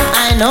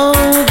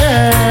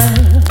 girl.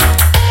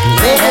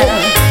 Yeah,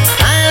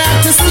 I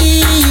like to see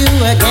you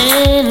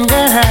again,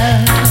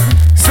 girl.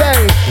 Say,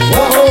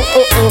 whoa,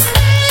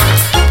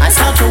 I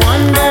start to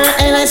wonder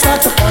and I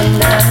start to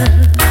ponder.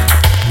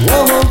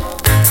 Whoa,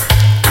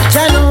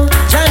 Jano,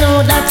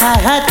 that I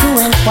had to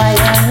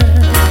inquire.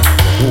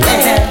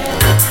 Yeah,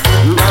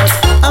 but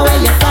away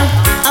you from,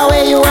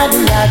 away you are the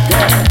yard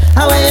girl,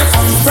 away you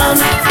come from.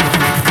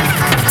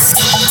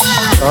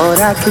 Thought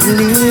I could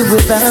live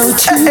without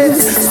you.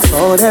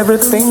 Thought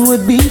everything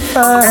would be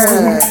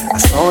fine. I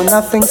saw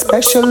nothing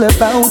special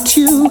about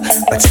you,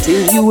 but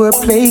still you were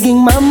plaguing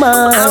my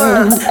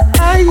mind.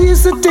 I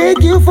used to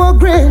take you for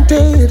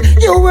granted.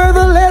 You were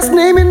the last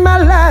name in my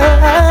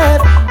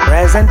life.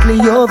 Presently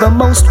you're the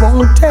most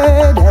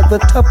wanted at the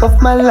top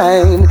of my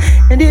line.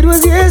 And it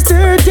was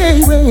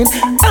yesterday when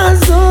I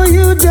saw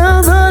you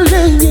down the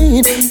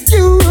lane.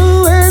 You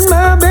and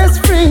my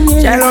best friend.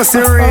 Jealousy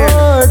my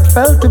heart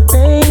felt the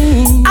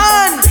pain.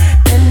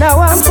 And now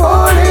I'm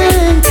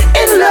falling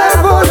in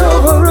love all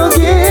over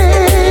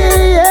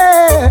again.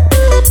 Yeah.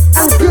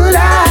 How could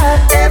I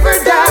ever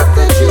doubt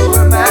that you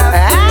were my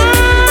friend?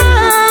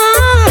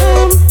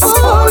 I'm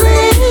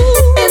falling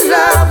in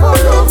love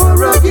all over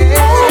again.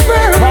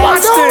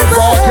 Watch this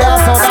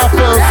broadcast on our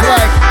first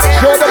leg.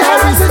 Show them how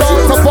we start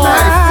to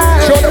vibe.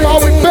 Show them how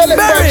we feel it,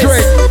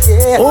 Patrick.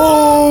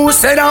 Oh,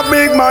 say that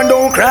big man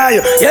don't cry.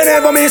 You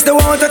never miss the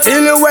water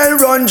till you well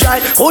run dry.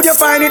 Would you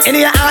find it in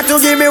your heart to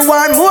give me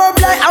one more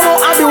blight? I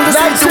won't abuse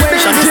the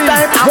situation this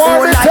time. I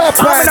won't lie.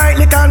 I'm a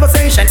nightly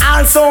conversation.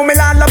 Also me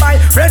lullaby.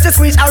 Fresh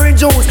squeeze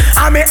orange juice.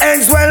 And me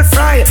ends well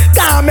fried.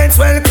 Garments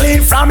well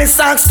clean from me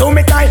socks to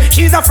me tie.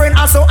 She's a friend,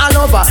 also a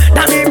lover.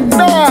 That me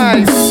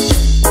nice.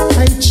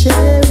 I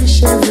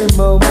cherish every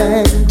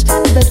moment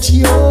that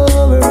you're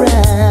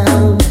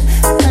around.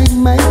 I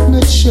might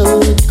not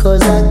show it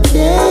cause I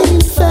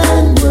can't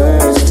find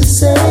words to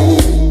say.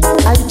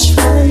 I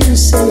try to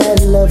say I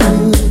love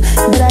you,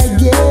 but I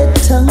get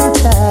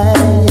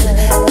tongue-tied.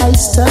 I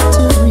start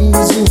to read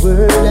the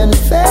word and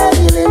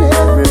fail in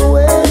every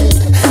way.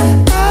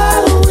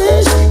 I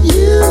wish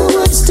you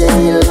would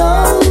stay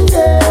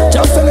longer.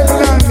 Just a little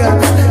longer.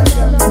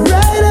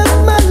 Bright up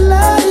my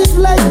life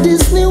like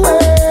Disney World.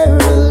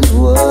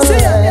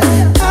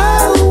 I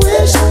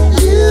wish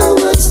you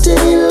would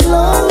stay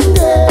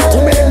longer. To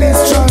make me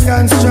stronger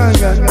and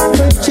stronger.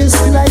 But just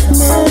like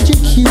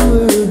magic you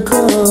were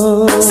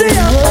gone. See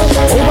ya.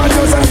 Over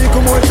just a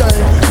little more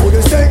time. Put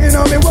the stake in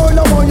on me world,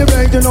 I want you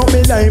brighten up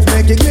me life.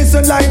 Make it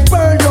glisten like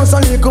pearl, just a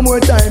little more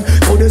time.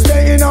 Put the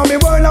stake in on me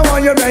world, I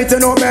want you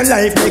brighten up my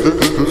life. The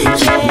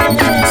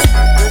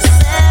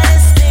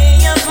saddest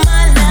day of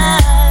my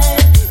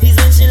life is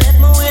when she left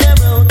me with a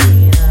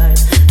broken heart.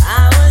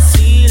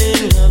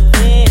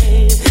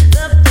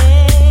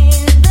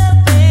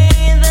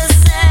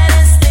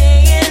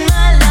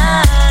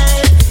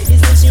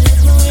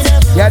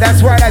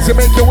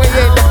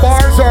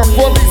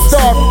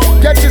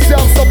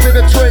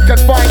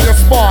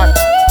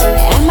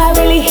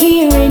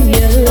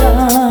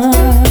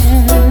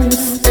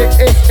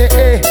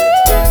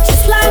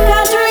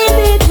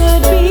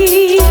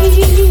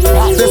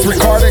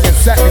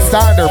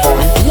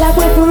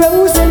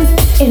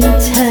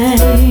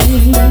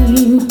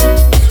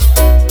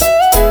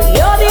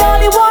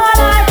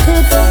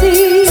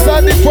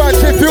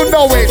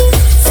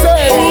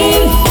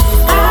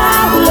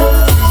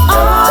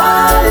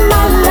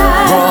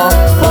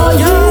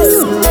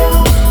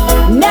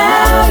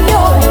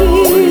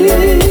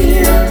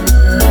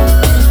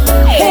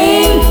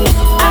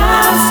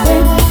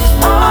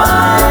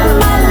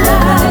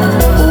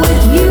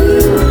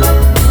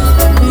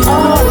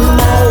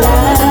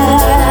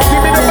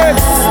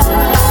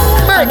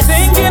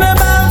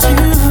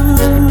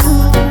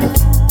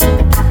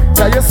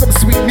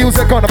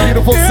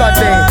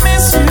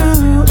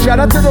 Shout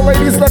out to the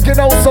ladies looking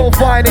oh so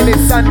fine in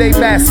this Sunday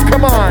best.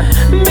 Come on.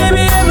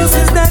 Baby, ever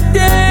since that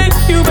day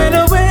you went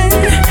away,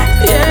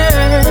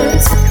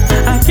 yes,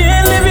 I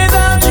can't live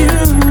without you.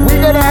 We're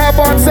gonna have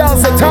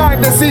ourselves a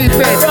time this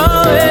evening. You're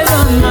always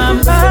on my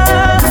mind.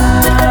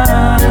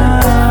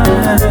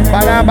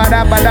 Ba-da,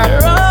 ba-da, ba-da.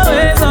 You're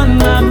always on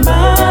my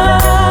mind.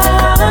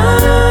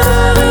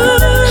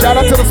 Shout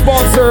out to the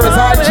sponsors,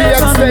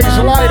 IGN Stage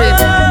Lighting,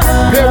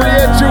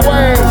 Period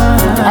Jouet.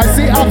 I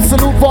see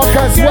Absolute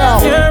Vodka as well.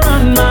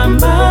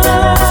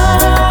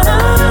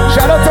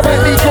 Shout out to my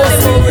Nico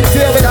Smooth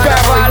Dealing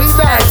family.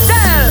 Nice.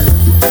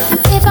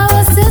 If I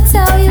was to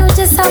tell you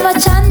just how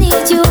much I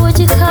need you, would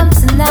you come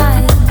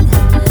tonight?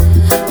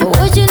 Or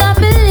would you not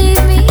believe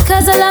me?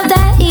 Cause a love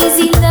that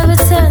easy never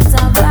turns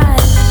out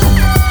right.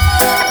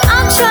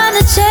 I'm trying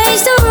to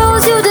change the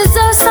rules. You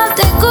deserve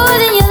something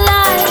good in your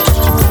life.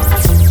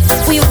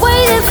 We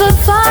waited for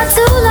far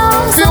too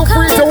long. Feel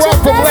free to walk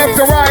from left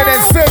to right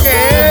and sing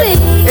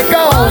it. It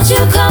goes. Won't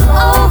you come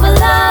over,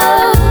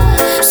 love,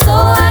 so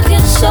I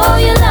can show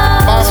you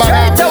love?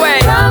 Straight away.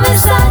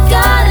 Promise I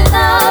got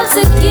enough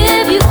to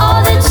give you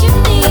all that you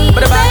need,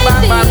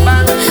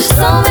 baby.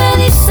 So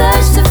many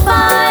search to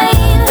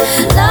find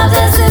love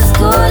that's as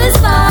good as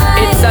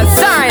mine. It's a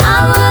sign.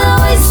 I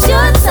will waste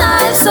your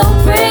time, so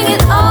bring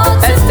it all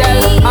to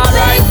me,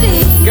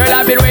 baby. Girl,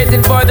 I've been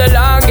waiting for the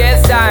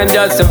longest time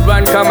just to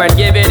run, come and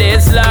give it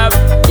its love.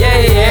 Yeah,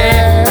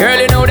 yeah. Girl,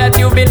 you know that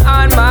you've been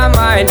on my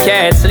mind.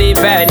 Can't sleep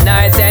at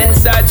night and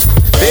such.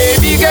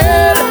 Baby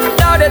girl,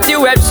 now that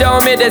you have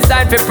shown me the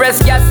sign for press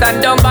gas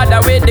and don't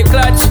bother with the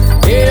clutch.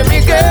 Hear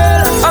me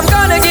girl, I'm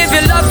gonna give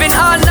you loving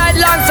all night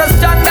long, so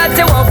strong that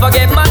you won't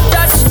forget my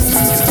touch.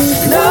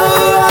 No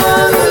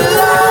other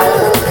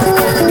love,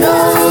 no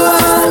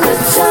other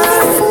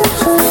time.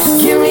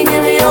 Give me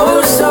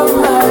oh so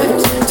much.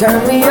 Turn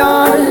me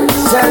on,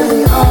 turn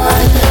me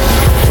on.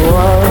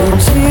 Won't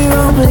you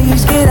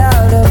please get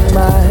out of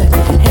my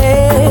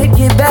head,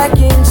 get back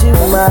into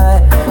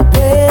my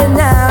bed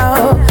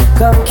now.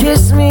 Come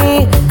kiss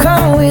me,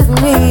 come with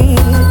me.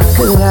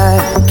 Cause I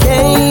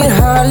can't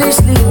hardly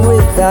sleep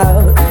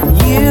without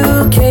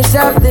you. Can't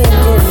stop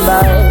thinking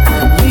about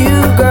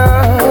you,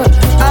 girl.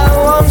 I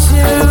want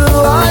you,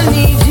 I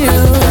need you.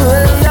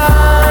 And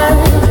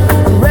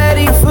I'm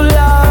ready for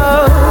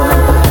love,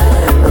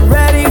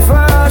 ready for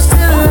us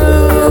to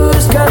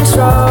lose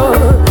control.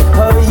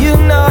 Oh, you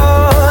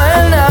know,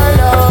 and I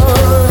know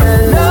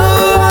that no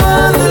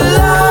other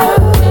love,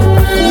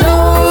 no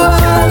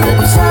other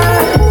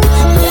time.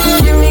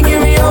 Give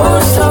me oh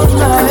so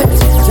much.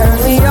 Turn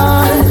me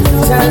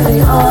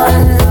on.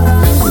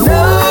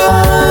 No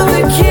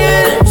other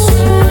kiss,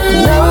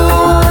 no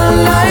one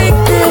like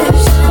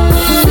this.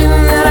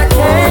 Feeling that I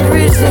can't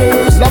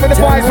resist. Loving the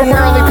vibes from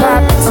early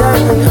pop.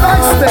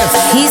 Nice this.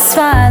 He's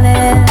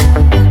smiling,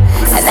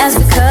 and that's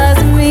because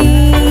of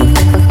me.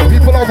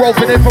 People are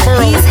roping in from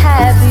early. He's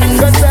happy.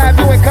 Good to have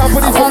you in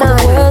company I from want the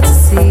early. world to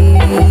see.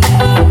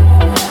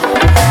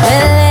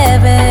 We're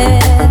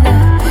living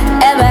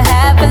ever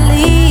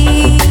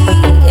happily.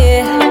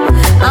 Yeah.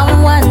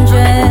 I'm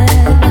wondering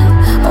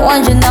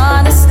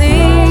honestly,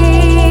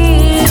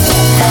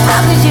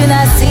 how could you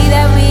not see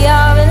that we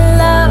are in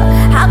love?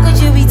 How could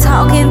you be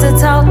talking to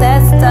talk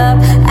that stuff?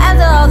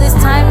 After all this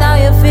time, now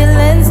your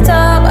feelings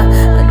tough. But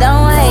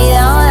don't hate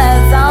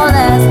on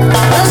us.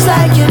 Looks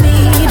like you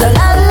need a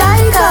lot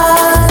like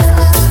us.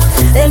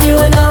 Then you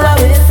would know how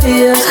it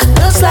feels.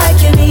 Looks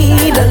like you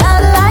need a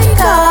lot like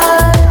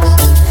us.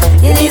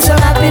 You need some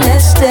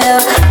happiness still.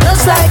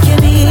 Looks like you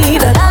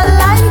need a lot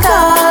like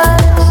us.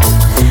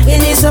 You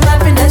need some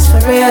happiness for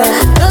real.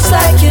 Looks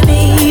like you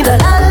need a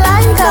lot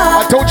like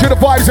us. I told you the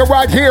vibes are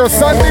right here.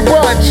 Sunday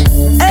brunch.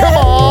 Come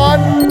on.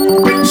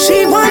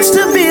 She wants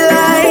to be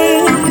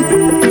like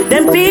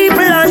them people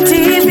on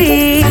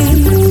TV.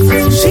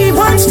 She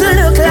wants to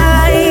look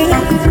like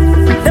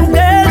them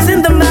girls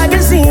in the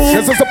magazine.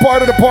 This is a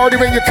part of the party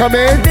when you come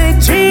in. Big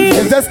dreams.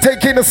 Is that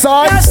taking the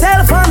side?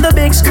 Yourself on the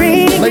big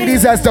screen.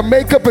 Ladies, as the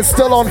makeup is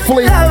still on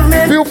fleek,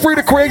 feel free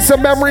to create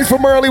some memories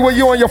from early with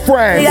you and your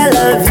friends. I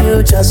love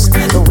you just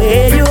the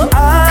way you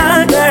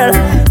are, girl.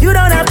 You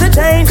don't have to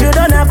change, you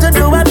don't have to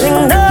do a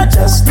thing, no,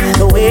 just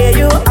the way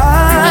you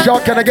are.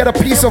 Sean, can I get a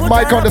piece of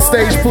mic on the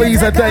stage,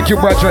 please? And thank you,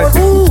 brethren.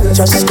 Ooh,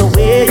 just the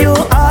way you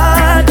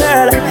are,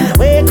 girl.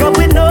 Wake up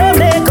with no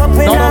makeup,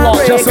 No,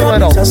 just a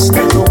little. Just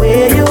the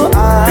way you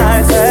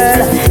are,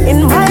 girl.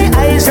 In my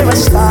eyes, you're a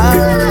star.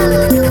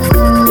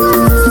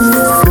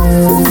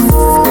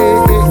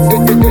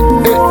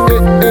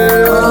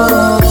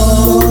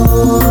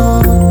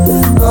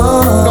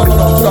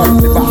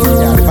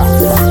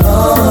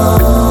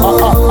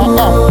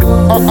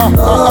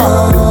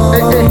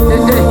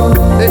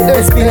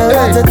 It's been a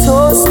lot of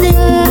toasting.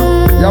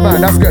 Yeah, man,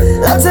 that's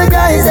good. Lots of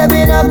guys have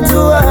been up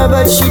to her,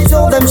 but she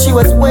told them she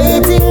was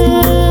waiting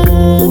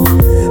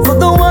for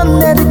the one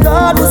that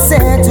God was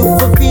sent to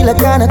fulfill a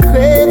kind of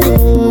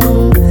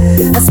craving,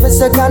 a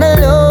special kind of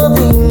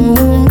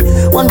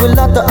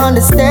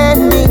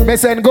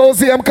Miss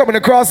Ngozi, I'm coming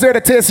across there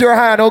to taste your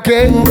hand,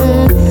 okay?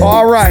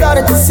 All right.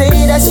 Started to say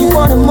that she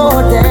wanted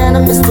more than a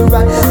Mr.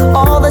 Right.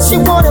 All that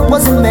she wanted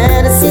was a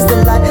man that sees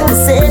the light. To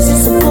say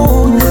she's a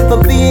fool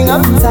for being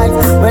uptight,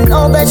 when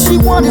all that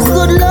she wants is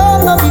good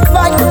love, not be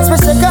fight.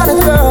 Special kind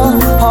of girl,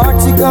 hard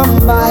to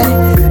come by.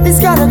 This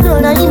kind of girl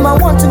I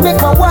want to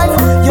make my wife.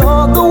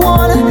 You're the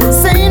one,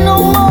 say no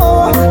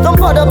more. Don't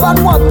bother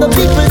about what the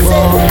people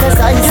say.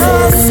 Cause I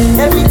say,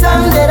 every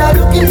time that I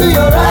look into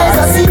your eyes,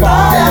 I see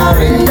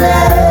fire in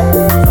there.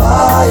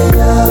 Fire.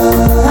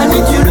 And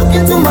if you look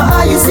into my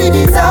eye, you see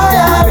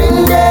desire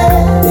in there.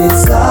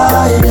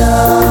 Desire.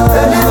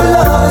 A little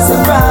love is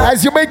a crime.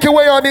 As you make your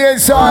way on the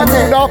inside,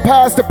 do not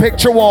pass the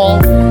picture wall.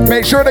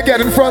 Make sure to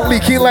get in front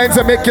leaky lens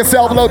and make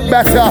yourself look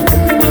better.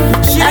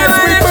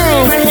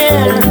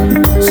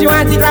 She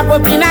wants it wrap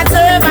up in a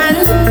turban.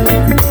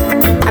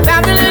 I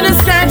love the little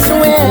skirt she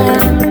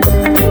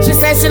wear. She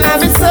says she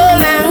love it so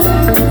long.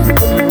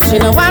 She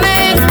don't wanna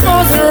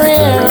expose her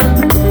hair.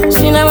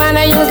 She don't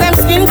wanna use them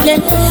skincare.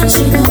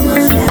 She don't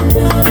wanna.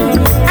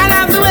 I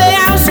love the way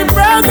how she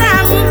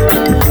program.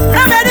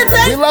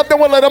 You love the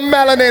one of the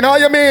melanin, how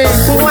you mean?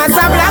 Who wants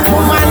a black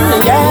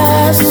woman?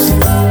 Yes.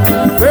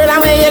 Girl, I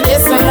wear you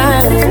this and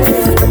that.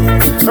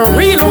 A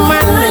real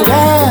woman,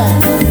 yeah.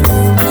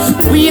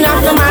 Queen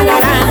of the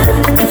motherland.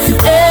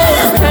 Hey,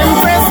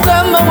 Empress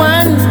number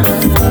one.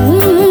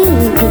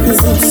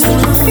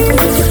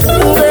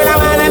 Girl, I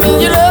wanna be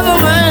your love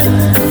woman.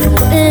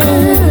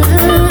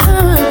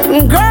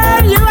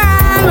 Girl, you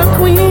are a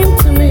queen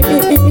to me,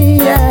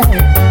 yeah.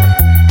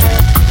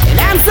 And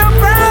I'm so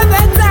proud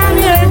that I'm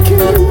your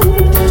king.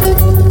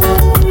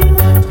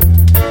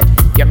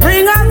 You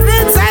bring up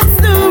insights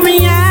to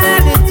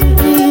reality,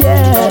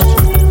 yeah.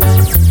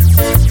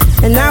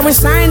 And now we're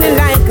shining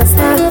like a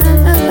star.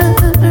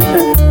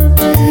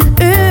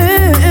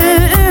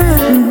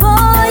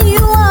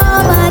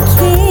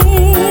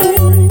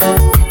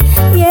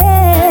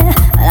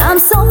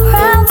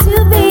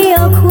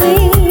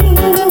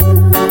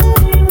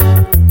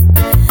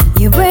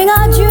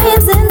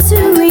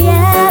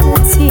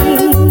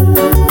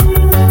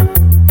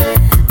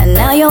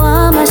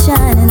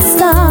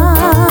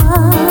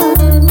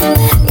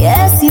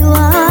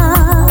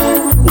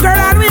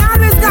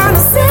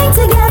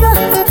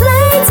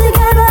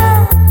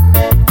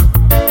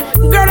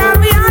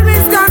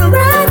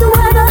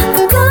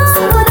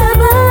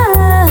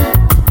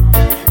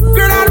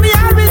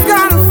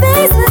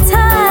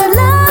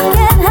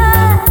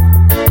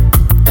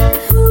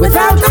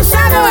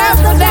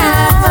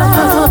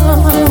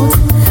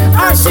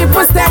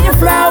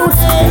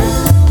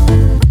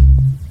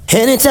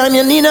 Anytime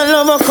you need a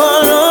lover,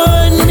 call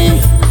on me.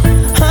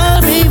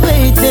 I'll be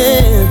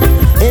waiting.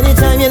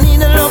 Anytime you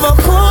need a lover,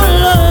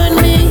 call on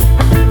me.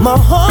 My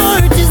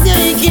heart is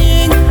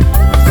aching.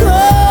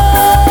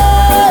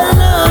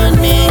 Call on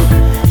me.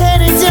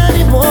 Anytime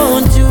you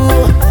want to.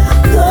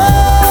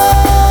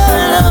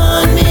 Call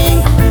on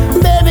me.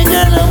 Baby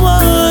girl, I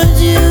want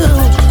you.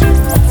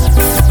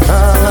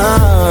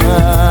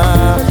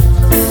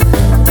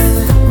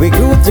 We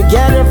grew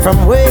together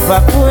from way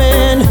back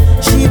when.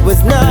 She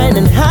was 9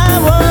 and I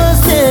was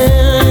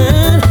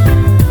 10.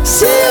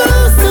 She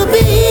used to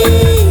be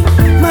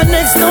my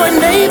next door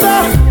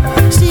neighbor.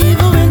 She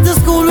even went to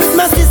school with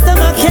my sister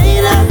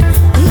Makayla.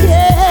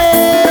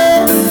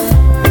 Yeah.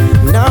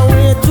 Now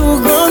we're two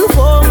grown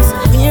folks.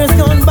 Years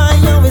gone by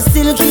and we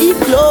still keep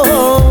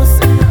close.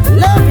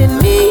 Loving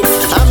me,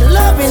 I'm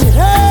loving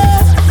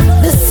her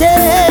the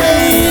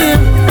same.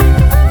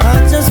 I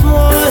just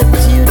want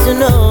you to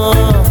know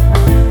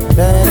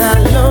that I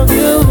love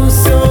you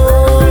so.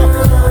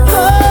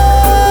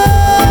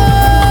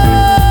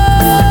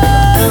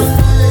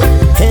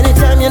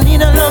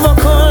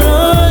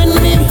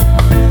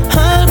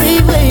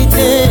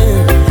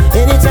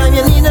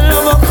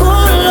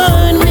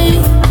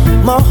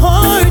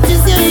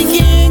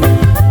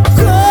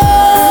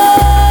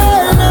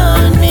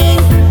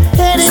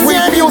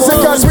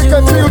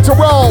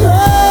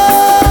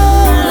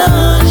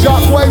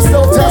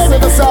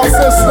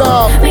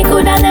 Me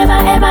coulda never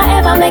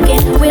ever make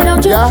it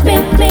without you. Yeah.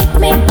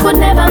 Me could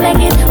never make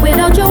it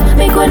without you.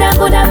 Me coulda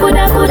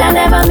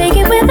never make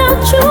it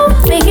without you.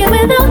 Make it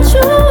without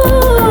you.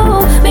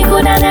 Me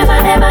coulda never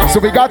ever. So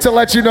we got to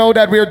let you know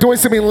that we are doing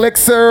some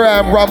elixir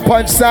and rum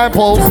punch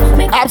samples,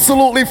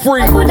 absolutely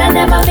free.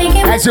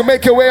 As you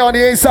make your way on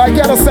the inside,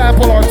 get a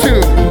sample or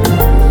two.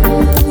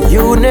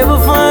 You never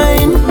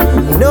find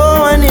no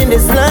one in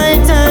this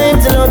lifetime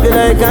to love you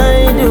like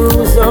I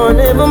do, so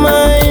never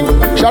mind.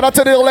 Shout out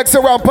to the Elixir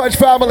Rum Punch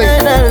family.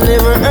 And I'll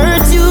never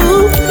hurt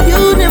you,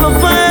 you never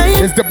find.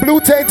 It's the blue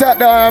tent at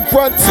the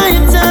front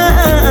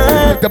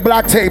with the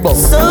black table.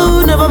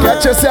 So never mind.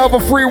 Get yourself a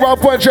free rum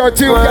punch or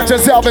two, get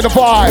yourself in the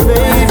vibe.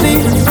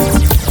 Baby,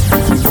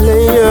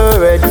 lay your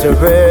head to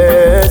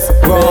rest,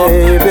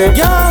 baby.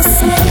 Yes.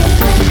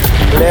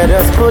 Let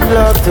us put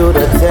love to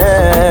the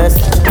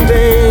test,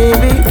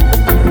 baby,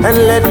 and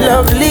let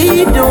love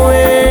lead the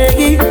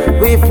way.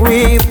 If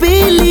we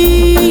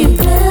believe,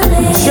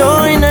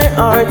 join our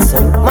hearts,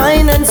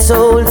 mind and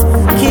soul,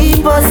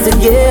 keep us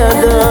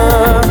together.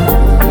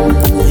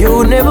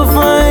 You never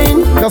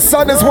find the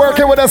sun is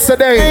working with us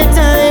today.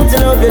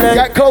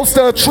 Got close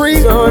to a tree.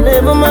 So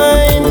never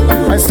mind.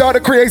 I started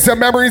to create some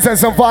memories and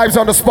some vibes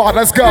on the spot.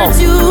 Let's go.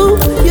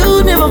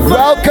 You never find.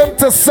 Welcome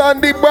to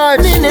Sunday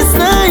brunch. It's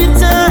night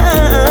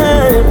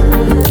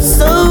time.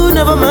 So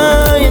never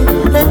mind.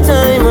 Let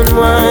time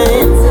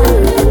unwind.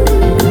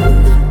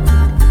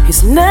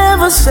 He's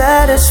never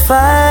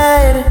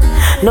satisfied.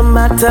 No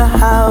matter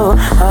how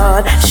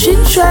hard she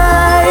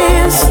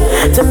tries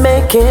to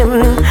make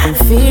him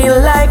feel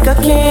like a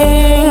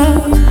king,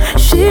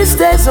 she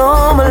stays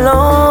home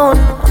alone.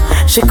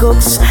 She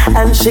cooks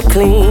and she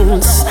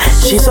cleans.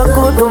 She's a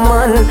good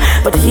woman,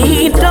 but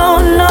he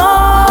don't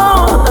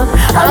know.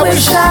 I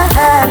wish I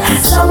had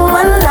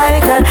someone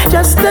like her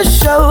just to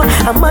show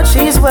how much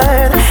he's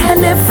worth.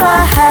 And if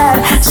I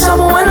had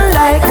someone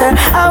like her,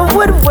 I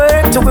would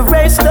work to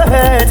erase the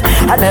hurt.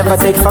 I never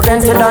take for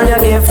granted all you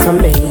give to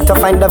me. To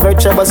find a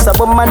virtuous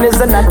woman is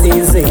not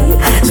easy.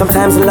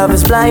 Sometimes love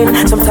is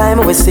blind,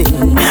 sometimes we see.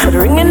 But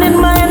ringing in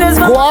my ears,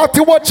 go out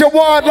to what you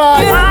want,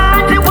 like.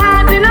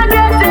 Want it, I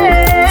get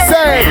it.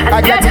 Say,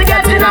 I get it,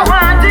 I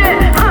want it.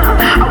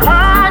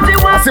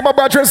 I see my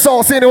brother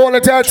Saul, seeing the whole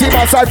entire team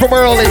outside from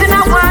early.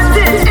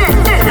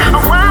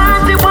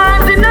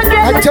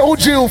 I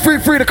told you, feel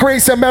free to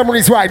create some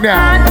memories right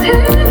now.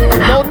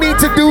 No need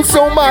to do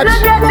so much.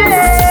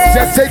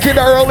 Just take in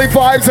the early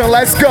vibes and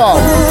let's go.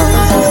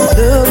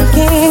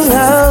 Looking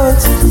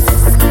out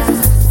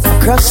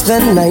across the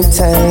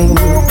nighttime,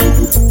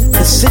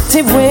 the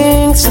city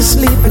winks a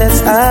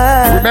sleepless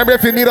eye. Remember,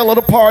 if you need a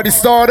little party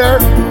starter,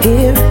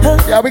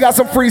 yeah, we got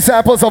some free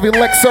samples of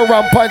Elixir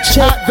Rum Punch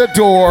at the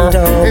door.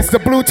 It's the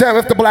blue tab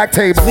with the black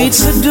table. Sweet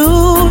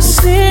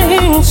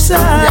seducing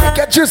side. Yeah,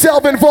 get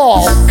yourself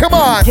involved. Come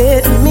on.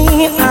 Get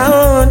me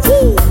out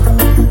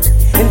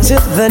into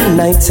the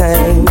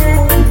nighttime.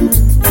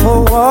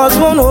 For walls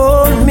won't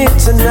hold me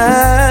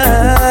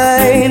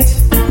tonight.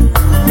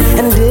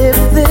 And if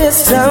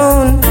this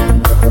town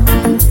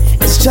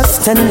is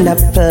just an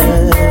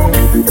apple,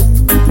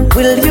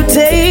 will you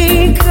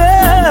take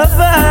a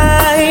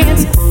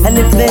bite? And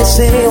if they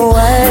say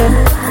why,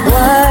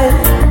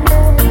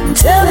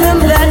 tell them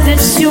that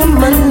it's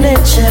human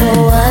nature.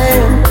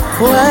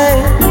 Why?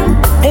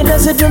 It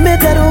doesn't do me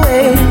that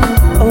way.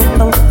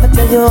 Oh, I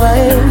tell you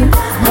why?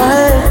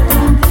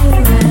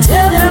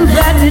 Tell them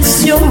that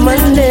it's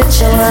human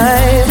nature.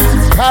 Why?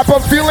 Have a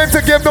feeling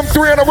to give them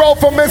 3 in a row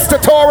for Mr.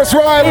 Taurus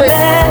Riley.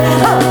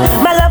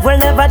 My love will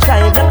never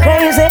drive you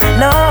crazy,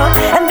 no.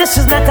 And this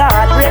is not a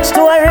heartbreak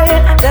story.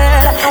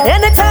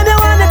 Anytime you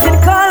want, you can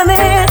call me,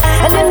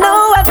 and you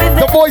know everything.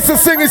 The voice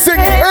is singing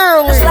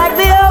early. It's like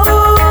the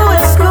old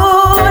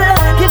school.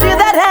 Give you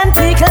that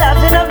antique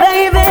loving,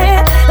 baby.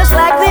 It's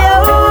like the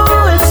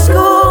old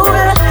school,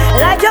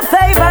 like your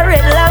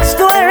favorite love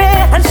story.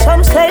 And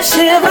some say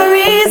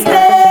chivalry's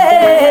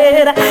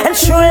dead, and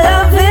true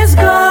love is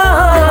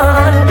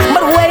gone.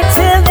 But wait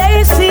till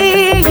they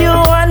see you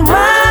on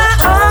my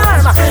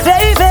arm,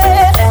 baby.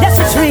 Yes,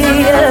 it's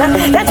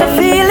real. Can't you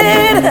feel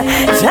it?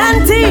 It's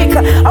antique.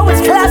 Oh,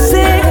 it's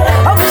classic.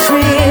 Oh, it's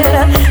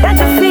real. Can't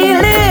you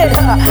feel it?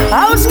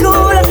 Old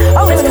school.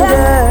 Oh, it's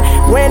classic.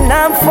 When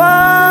I'm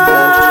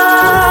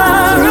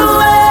far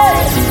away,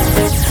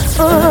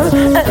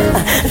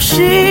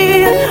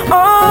 she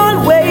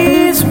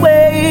always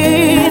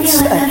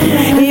waits.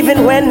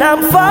 Even when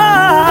I'm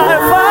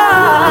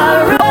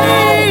far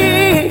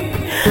away,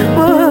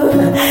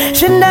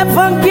 she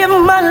never give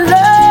my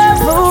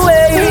love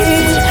away.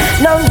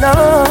 No.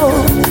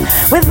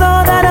 With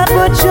all that I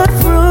put you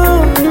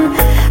through,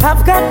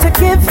 I've got to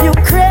give you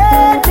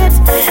credit.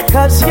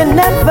 'Cause you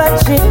never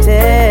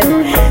cheated,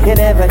 you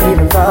never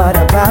even thought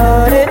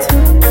about it.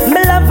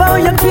 Me love how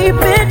you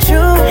keep it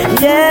true,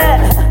 yeah.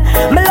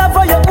 Me love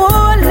how you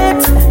hold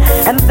it,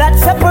 and that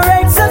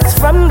separates us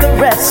from the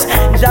rest.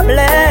 God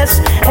bless,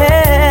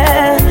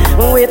 yeah.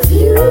 With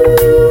you,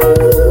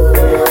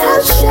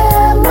 I'll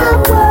share my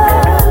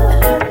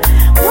world.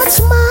 What's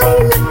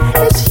mine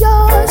is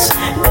yours,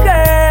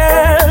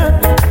 girl.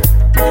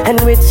 And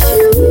with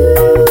you,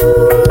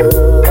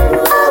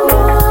 I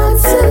want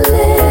to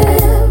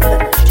live.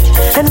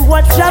 And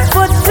what I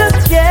put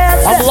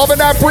together, I'm loving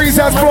that breeze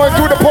that's blowing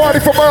through the party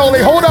from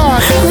early. Hold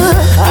on.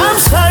 I'm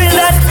sorry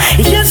that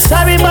you're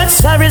sorry, but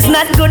sorry's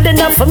not good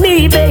enough for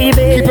me,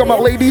 baby. Keep my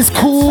ladies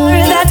cool.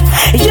 Sorry that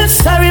you're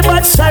sorry,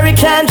 but sorry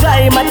can't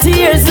dry my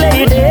tears,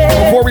 lady.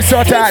 Before we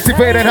start to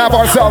activate and have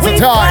ourselves a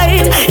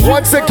time,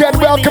 once again,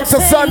 welcome to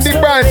Sunday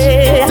brunch.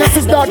 This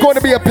is not going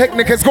to be a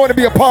picnic, it's going to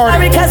be a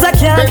party.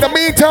 In the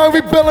meantime,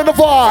 we building the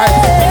vibe.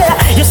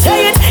 You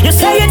say it,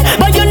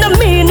 but you don't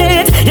mean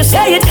it. You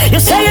say it,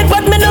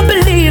 but me not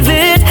believe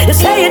it. You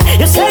say it,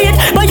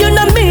 but you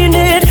don't mean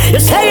it. You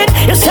say it,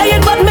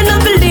 but me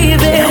not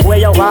believe it. Where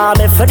you want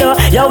me for do?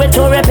 Yo, it's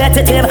too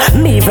repetitive.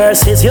 Me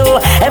versus you,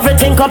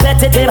 everything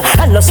competitive.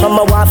 I know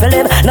someone want to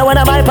live. Now when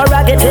I'm my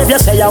prerogative, you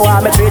say you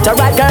want me treat her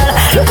right, girl.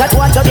 Look at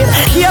what you give.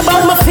 Hear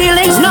about my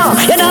feelings, no.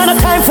 You know no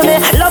time for me.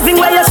 Loving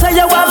where you say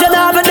you have, you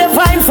never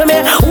divine for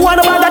me. One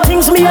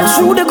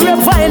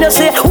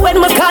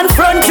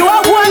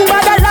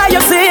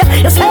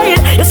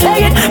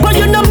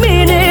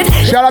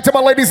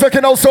my ladies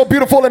looking oh so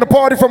beautiful in the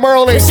party from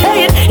early.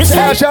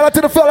 Shout out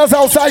to the fellas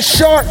outside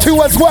Shark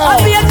too as well.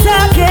 I'll be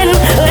attacking.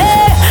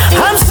 Hey,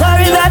 I'm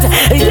sorry that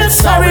you're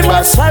sorry,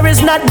 but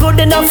sorry's not good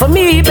enough for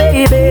me,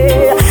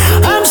 baby.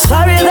 I'm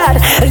sorry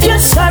that you're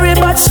sorry,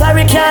 but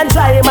sorry can't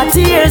dry my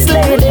tears,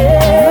 lady.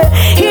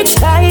 Each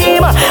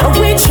time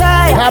we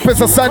try.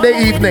 Happens a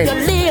Sunday evening.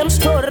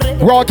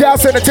 Raw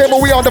Gas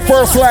Entertainment, we on the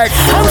first leg.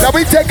 Now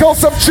we take out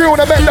some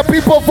tune and make the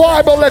people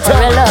vibe a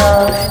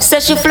little.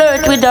 Says she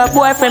flirt with her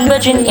boyfriend,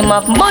 grudging him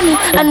of money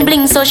and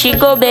bling, so she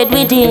go bed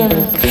with him.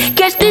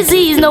 Catch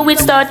disease, now it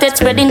started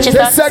spreading.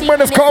 This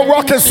segment is called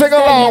Rock and Sing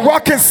Along.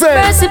 Rock and Sing.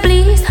 Mercy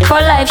please, for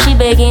life she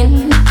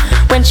begging.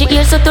 When she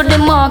hears her to the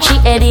mark, she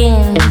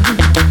heading.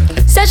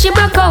 Says she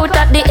broke out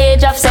at the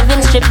age of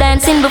 7, strip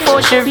dancing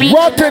before she reached.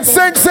 Rock and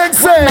sing, sing,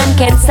 sing. Man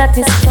can't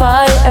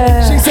satisfy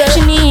her. She said she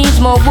needs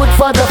more wood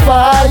for the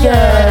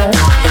fire.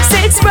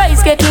 Sex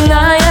price getting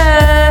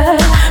higher,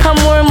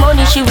 and more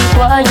money she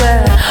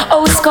require.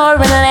 Oh, scoring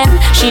land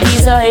she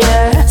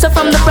desire. So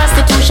from the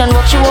prostitution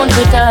work she won't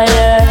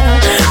retire.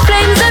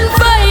 Flames and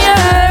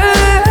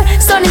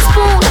fire, sunny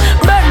spoon,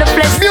 burn the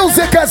flesh.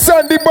 Music at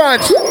Sunday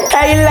Brunch.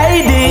 Hey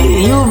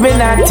lady, you've been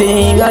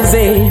acting as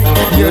if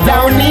you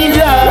don't need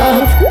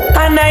love,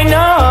 and I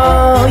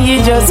know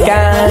you just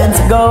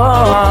can't go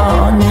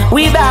on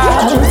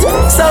without.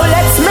 So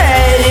let's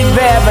make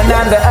heaven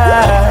and the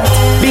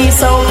earth be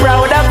so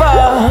proud of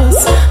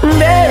us.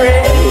 There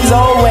is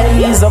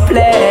always a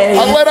place.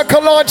 I let a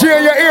Kalanji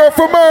in your ear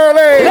from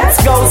early.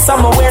 Let's go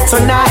somewhere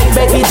tonight,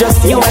 baby,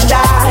 just you and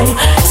I,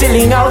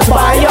 chilling out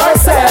by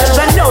yourself,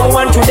 and no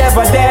one could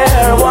ever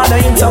dare wanna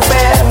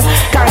interfere.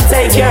 Can't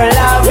take your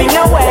loving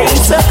away,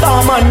 so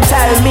come on,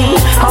 tell me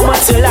how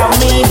much you love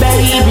me,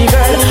 baby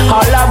girl.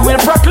 Our love will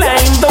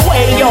proclaim the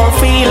way you're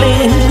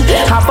feeling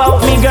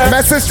about me, girl.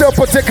 Message to a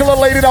particular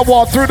lady that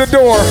walked through the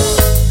door.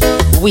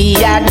 We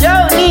had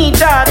known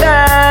each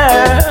other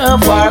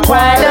for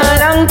quite a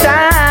long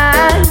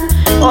time.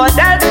 Oh,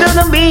 that's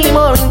gonna be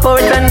more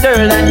important,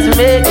 girl, than to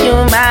make you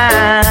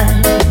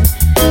mine.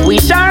 We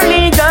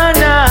surely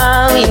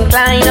gonna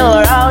incline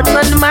our hearts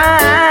and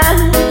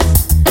minds.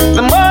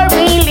 The more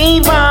we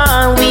live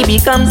on, we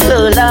become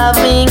so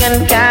loving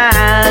and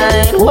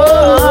kind.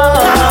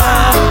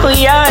 Whoa,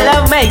 your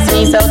love makes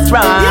me so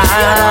strong.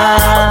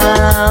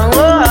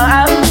 Whoa,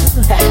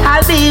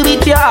 I'll be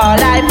with you all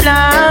life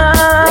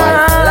long,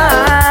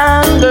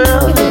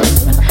 girl.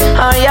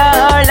 Oh,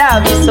 your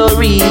love is so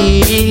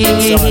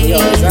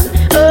real.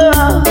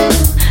 Oh,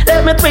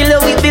 let me thrill you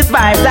with these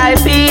vibes I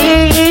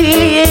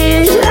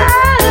feel.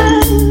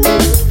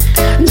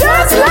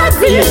 Just like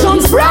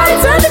visions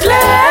bright and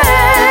clear,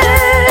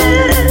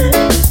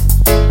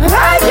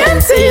 I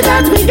can see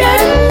that we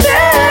get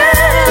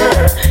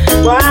there.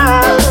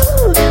 Wow,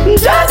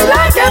 just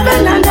like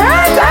heaven and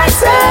earth, I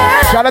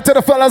say. Shout out to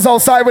the fellas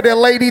outside with their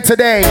lady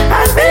today.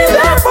 I'll be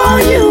there for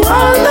you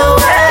all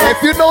the way.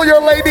 If you know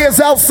your lady is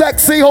out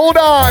sexy, hold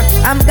on.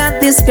 I've got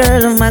this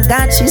girl, oh my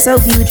God, she's so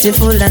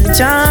beautiful and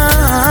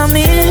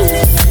charming.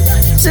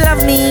 She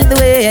love me the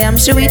way I am,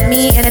 she with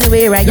me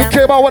anywhere I am. You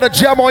came out with a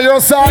gem on your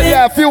side,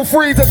 yeah, feel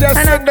free to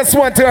just sing this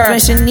one to her. When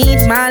she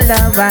needs my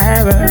love, I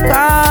hear her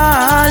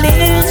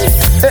calling.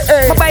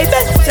 Hey. Oh baby,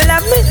 she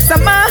love me so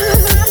much,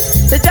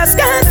 she just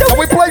can't do it. And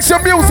we play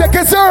some music,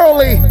 it's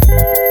early.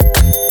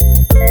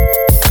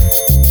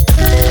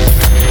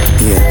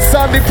 Yeah.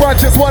 Sunday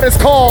Brunch is what it's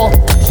called.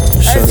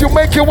 Sure. As you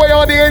make your way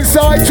on the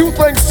inside, 2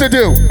 things to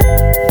do.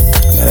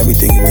 Got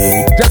everything you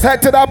need. Just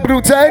head to that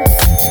blue tent,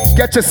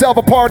 get yourself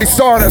a party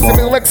starter, some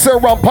elixir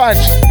rum punch.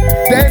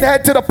 Then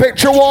head to the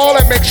picture wall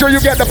and make sure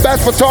you get the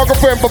best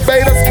photographer in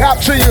Barbados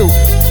capture you.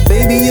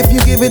 Baby, if you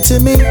give it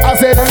to me, I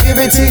said I'll give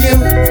it to you.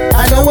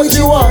 I know what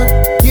you want.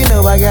 You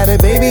know I got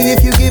it, baby.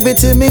 If you give it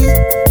to me,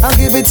 I'll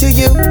give it to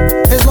you.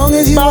 As long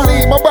as you want.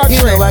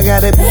 You know I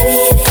got it. Baby,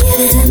 if you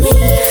give it to me,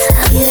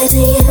 I'll give it to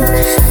you.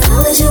 I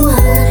know what you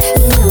want.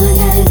 You know I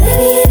got it.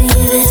 Baby, if you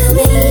give it to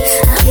me,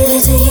 I'll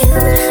give it to you.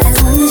 As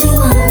long as you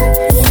want.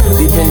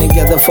 We've been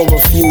together for a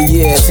few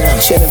years,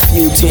 shed a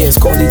few tears,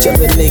 called each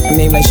other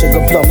nicknames like Sugar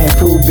Plum and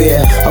Pooh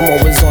Bear. I'm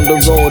always on the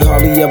road,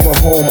 hardly ever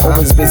home.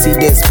 Always busy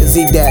this,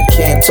 busy that,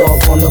 can't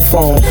talk on the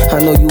phone. I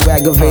know you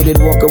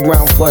aggravated, walk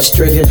around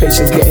frustrated.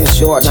 Patience getting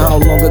short, now how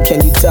longer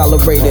can you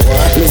tolerate it?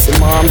 Listen,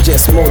 ma, I'm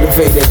just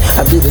motivated.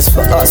 I do this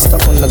for us,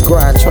 stuck on the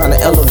grind, trying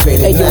to elevate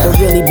it. Hey, yo, to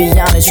really be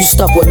honest, you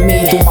stuck with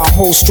me through my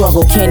whole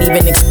struggle. Can't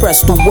even express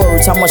through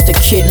words how much the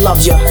kid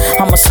loves you.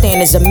 I'ma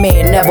stand as a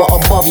man, never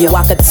above you.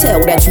 I could tell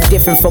that you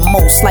different from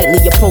most, slightly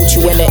approach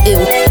you in the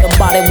ill.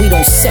 About it, we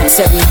don't sex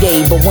every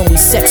day, but when we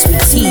sex, we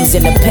tease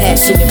in a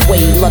passionate way.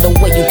 Love the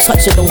way you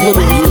touch it, those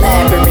little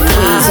elaborate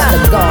ways.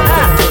 I'm the God.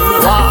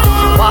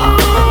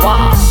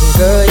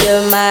 Girl,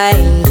 you're my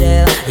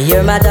angel,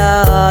 you're my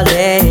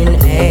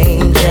darling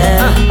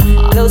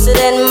angel. Closer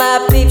than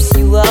my peeps,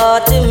 you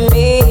are to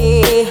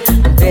me,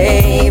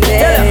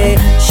 baby.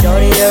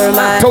 Shorty, you're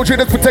my told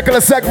you this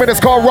particular segment is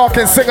called Rock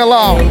and Sing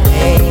Along.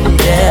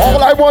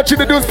 All I want you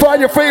to do is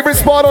find your favorite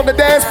spot on the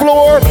dance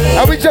floor,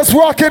 and we just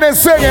rocking and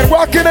singing,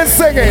 rocking and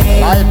singing.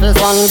 Life is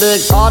one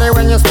big party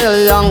when you're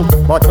still young,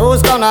 but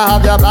who's gonna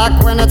have your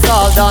back when it's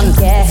all done?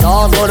 It's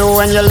all good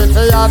when you're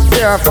little, you have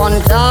pure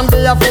fun. Can't be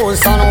a fool,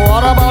 son,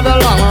 what about the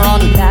long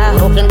run?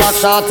 Looking back,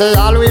 shorty,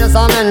 always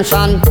a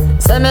mention.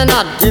 Say me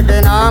not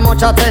giving her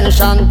much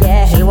attention.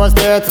 She was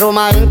there through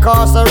my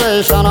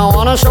incarceration. I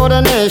wanna show the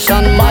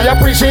nation my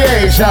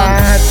appreciation.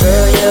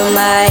 Girl, you're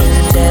my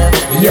angel,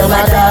 you're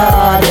my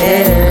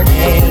darling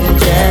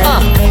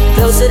angel.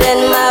 Closer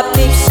than my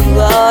peeps, you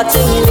are to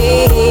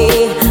me,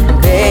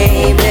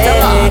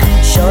 baby.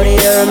 Shorty,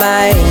 you're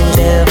my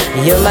angel,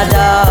 you're my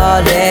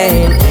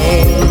darling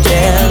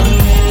angel.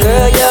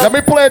 Girl, you're... Let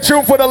me play a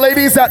tune for the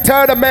ladies that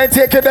tired of men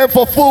taking them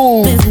for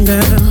food.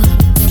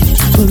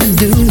 Who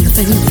do you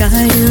think I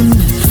am?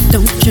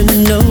 Don't you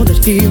know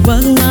that he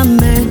was my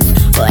man?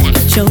 But I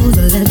chose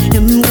to let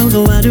him go.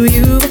 So why do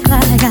you look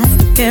like I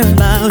still care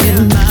about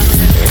him?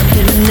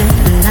 Didn't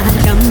act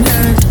like I'm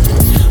hurt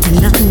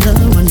when I'm the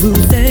one who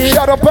said.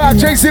 Shout out back,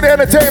 JC the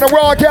Entertainer,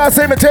 Raw Gas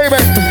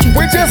Entertainment.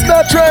 We're just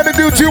not trying to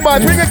do too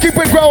much. We can keep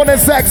it growing and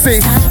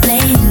sexy.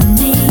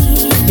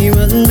 He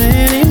wasn't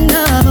man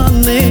enough for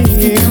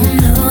me.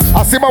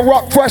 I see my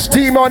Rock Fresh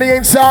team on the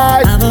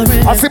inside.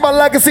 I see my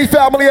Legacy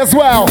family as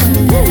well.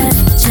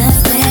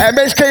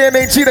 MHK and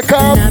HG to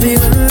come.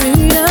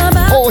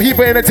 Whole heap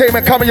of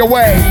entertainment coming your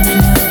way.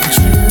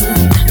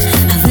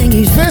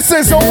 This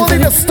is only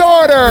the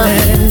starter.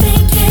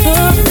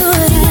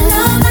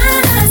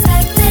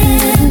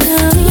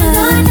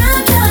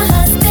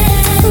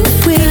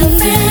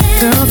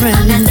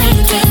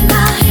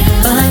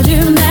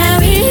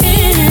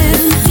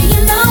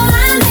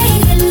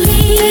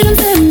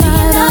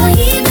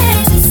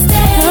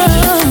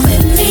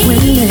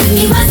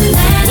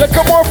 Look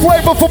more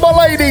flavor for my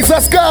ladies.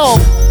 Let's go.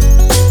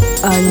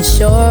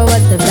 Unsure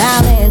what the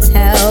balance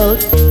held,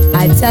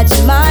 I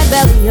touched my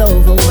belly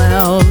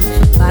overwhelmed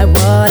by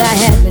what I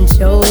had been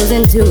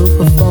chosen to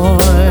perform.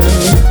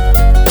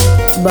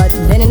 But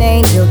then an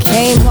angel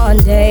came one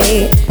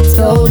day,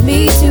 told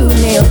me to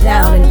kneel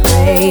down and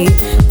pray,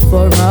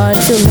 for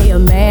unto me a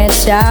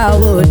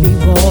man-child would be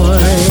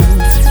born.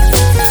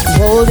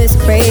 Oh, this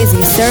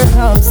crazy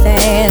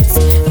circumstance,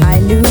 I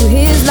knew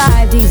his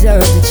life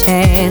deserved a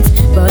chance,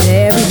 but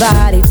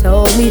everybody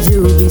told me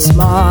to be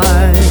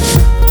smart.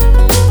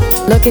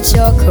 Look at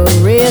your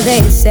career,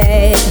 they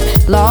said,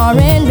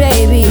 Lauren,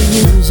 baby,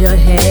 use your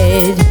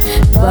head.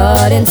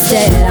 But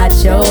instead I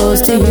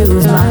chose to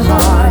use my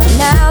heart.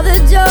 Now the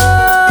joy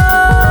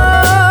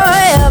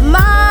of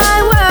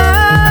my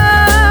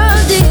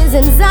world is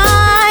in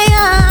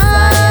Zion.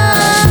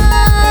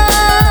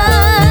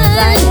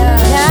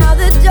 Now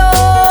the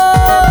joy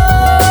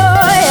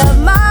of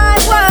my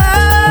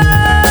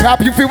world.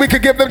 Pap, you feel we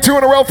could give them 2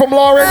 in a row from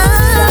Lauren?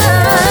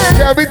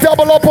 Yeah, we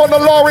double up on the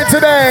Lauren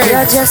today.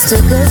 You're just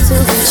too good to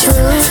be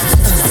true.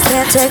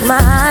 Can't take my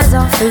eyes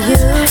off of you.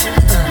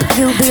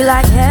 You be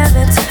like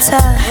heaven to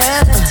touch.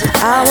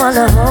 I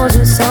wanna hold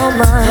you so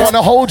much.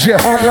 Wanna hold you.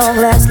 At long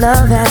last,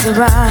 love has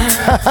arrived.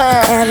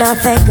 And I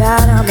thank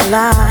God I'm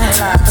alive.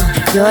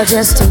 You're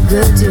just too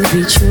good to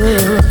be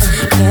true.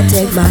 Can't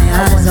take my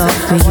eyes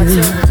off of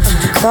you.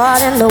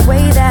 Caught in the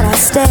way that I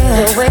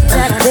stare.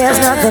 There's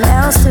nothing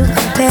else to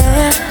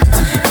compare.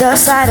 The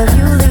sight of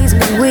you leaves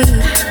me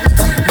weak.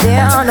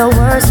 There are no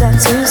words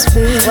left to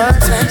speak.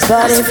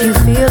 But if you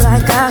feel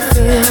like I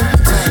feel,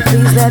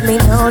 please let me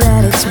know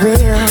that it's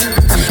real.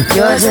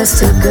 You're just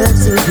too good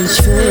to be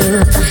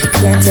true.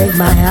 Can't take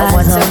my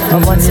eyes off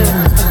of you.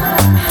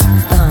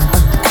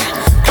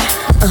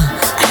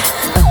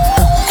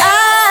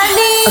 I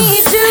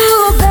need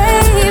you,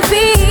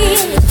 baby.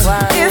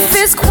 If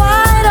it's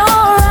quite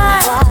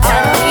alright, I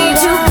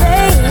need you,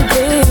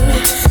 baby,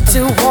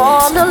 to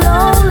warm the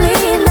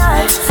lonely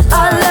nights. I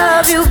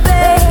love you,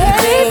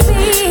 baby.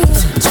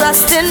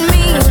 Trust in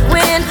me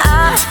when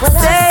I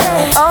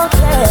say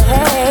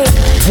okay.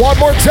 One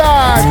more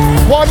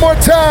time. One more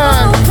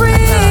time. Oh,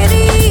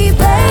 pretty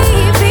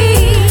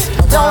baby,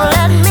 don't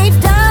let me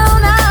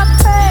down, I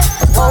pray.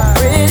 Oh,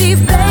 pretty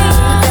baby,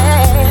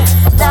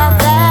 now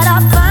that I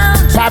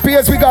found you. Happy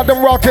as we got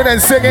them rocking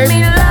and singing.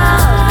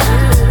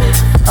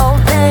 Oh,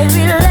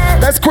 baby,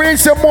 let's create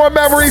some more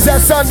memories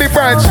at Sunday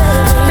Brunch. I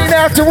mean,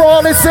 after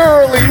all, it's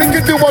early. We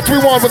can do what we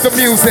want with the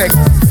music.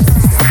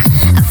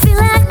 I feel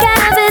like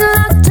I've been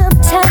locked up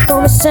tight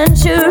for a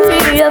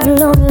century of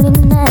lonely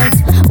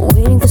nights,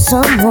 waiting for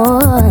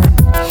someone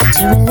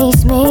to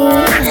release me.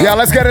 Yeah,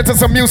 let's get into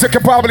some music you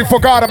probably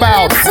forgot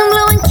about. Some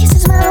blowing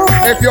kisses my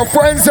way. If your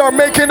friends are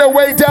making their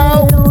way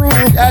down,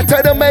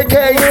 tell them make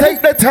haste,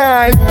 take the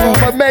time,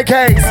 but make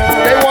haste.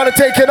 They want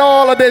to take in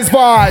all of this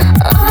vibe.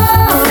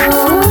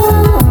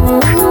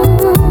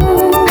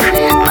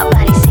 My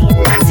body's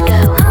saying let's go.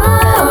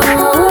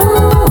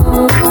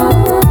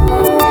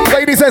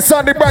 Ladies at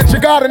Sunday Brunch, you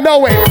gotta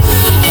know it.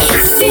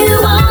 If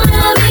you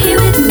wanna be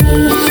with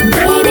me,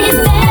 baby,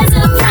 there's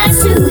a price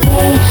to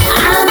pay.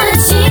 I'm a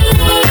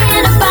genie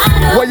in a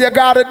bottle. What you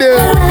gotta do?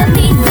 Love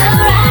me the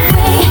right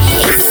way.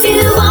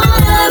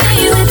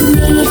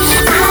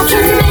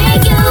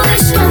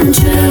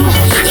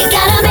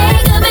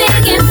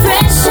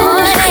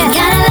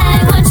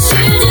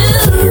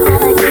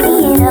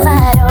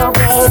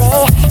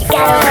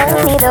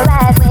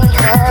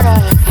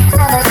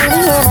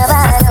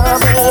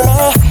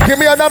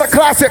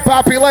 classic,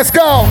 Poppy. Let's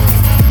go.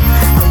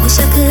 I wish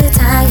I could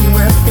tie you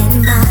up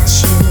in my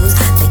shoes,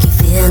 make you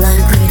feel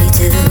unpretty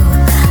too.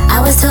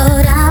 I was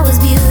told I was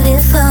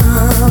beautiful,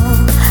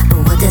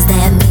 but what does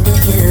that mean to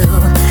you?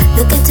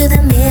 Look into the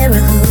mirror,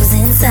 who's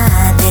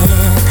inside there?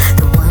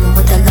 The one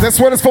with the This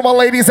one is for my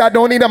ladies that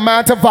don't need a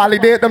man to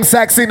validate them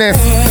sexiness.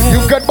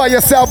 You good by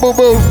yourself, boo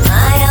boo.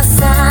 My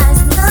outside's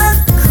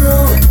not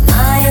cool,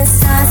 my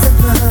inside's a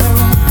blue.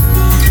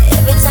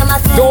 Every time I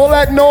think Don't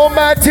let no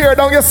man tear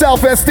down your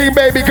self-esteem,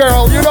 baby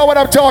girl. You know what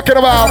I'm talking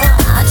about.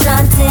 I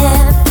try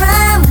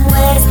different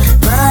ways,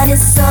 but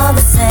it's all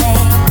the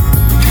same.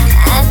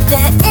 At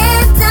the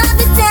end of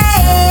the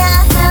day,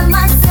 I have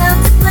myself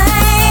to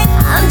blame.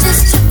 I'm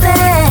just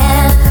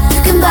tripping. You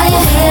can buy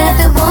a hair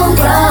that won't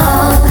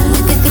grow.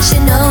 You can fix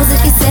your nose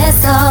if you say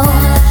so.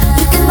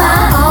 You can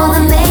buy all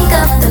the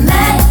makeup the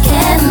man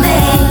can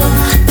make.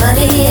 But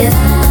if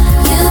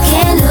you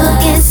can't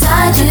look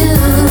inside you,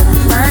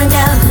 find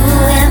out who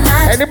am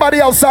I.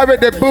 Anybody outside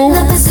with their boo?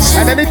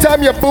 And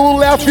anytime your boo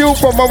left you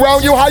from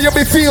around you, how you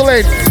be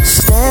feeling?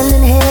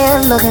 Standing here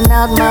looking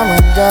out my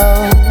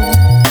window.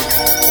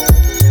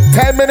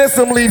 10 minutes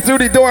and leave through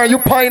the door and you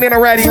pining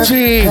already,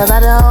 G. Cause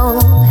I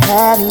don't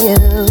have you.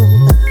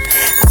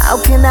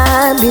 How can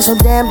I be so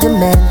damn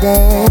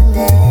demanding?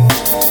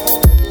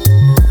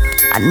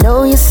 I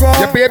know you said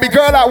your baby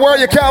girl at work,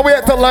 you can't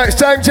wait till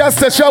lunchtime just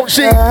to shout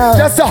she,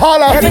 just to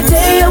holler. every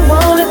day I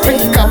wanna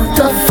pick up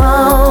the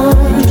phone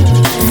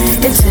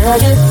and tell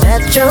you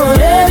that you're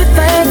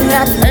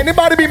everything.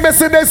 Anybody be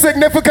missing their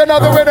significant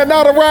other in and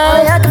not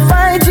around? I can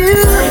find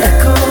you.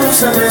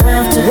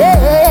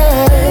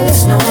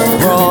 It's no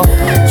wrong.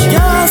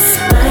 Just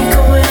like a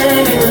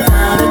way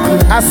without a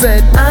clue. I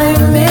said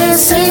I'm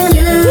missing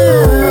you,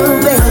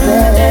 baby.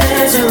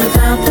 Desert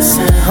without the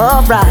sun.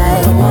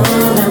 Alright.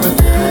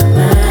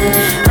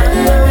 I'm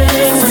the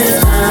ring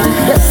without a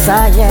yes, I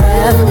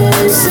am.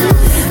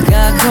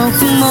 God broke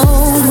the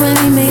mold when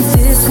he made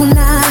this one, I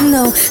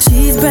know.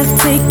 She's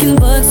breathtaking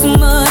but so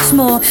much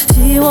more.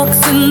 She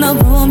walks in the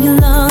room, your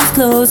lungs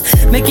close,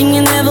 making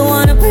you never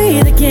wanna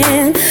breathe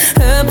again.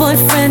 Her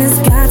boyfriend has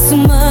got so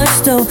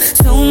much though,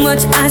 so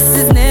much ice,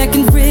 his neck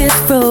and wrist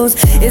froze.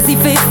 Is he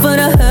faithful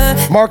to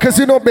her? Marcus,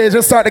 you know, babe,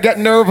 just start to get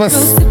nervous.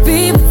 To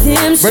be with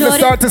him, When they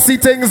start to see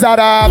things that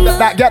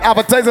get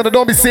advertised and they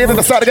don't be seeing it,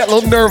 they start to get a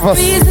little nervous.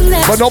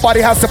 But nobody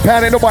has to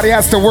panic, nobody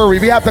has to worry.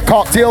 We have the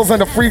cocktails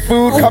and the free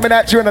food coming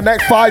at you in the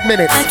next 5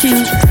 minutes.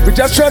 We're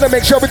just trying to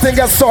make sure everything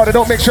gets sorted,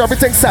 don't make sure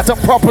everything's set up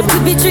properly.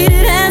 Be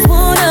treated as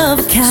one of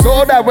a kind.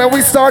 So that when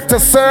we start to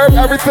serve,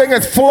 everything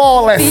is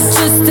flawless. Be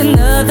just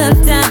another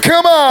time.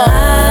 Come on.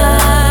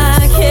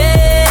 I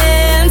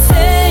can't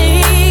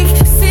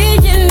take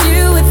seeing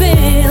you with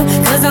him,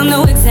 cause I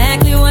know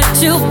exactly what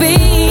you'll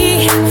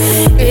be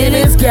in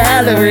his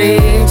gallery.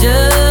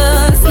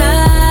 Just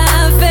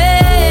not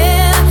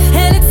fair,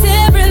 and it's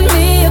tearing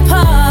me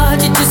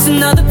apart. You're just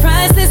another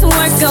priceless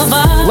work of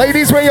art.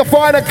 Ladies, when you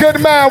find a good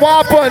man,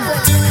 what happened?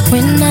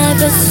 When I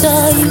first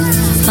saw you,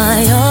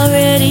 I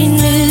already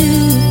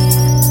knew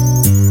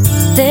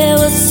there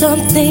was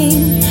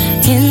something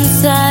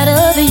inside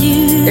of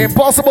you.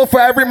 Impossible for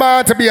every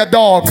man to be a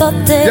dog.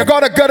 You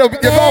got a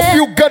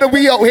few gotta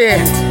we out here.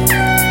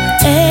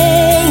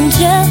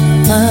 Angel,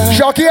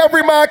 Shocky,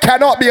 every man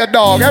cannot be a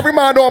dog. Every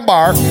man don't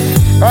bark.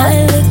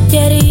 I looked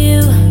at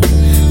you,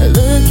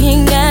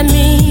 looking at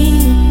me.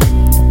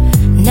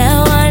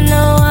 Now I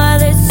know why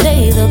they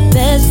say the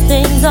best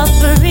things are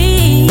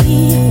free.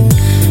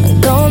 I'm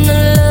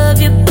gonna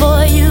love you,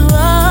 boy, you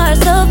are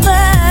so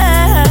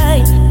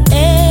fine.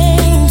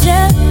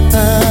 Angel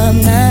of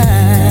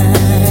mine.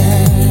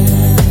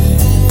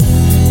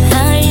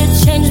 How you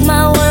changed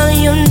my world,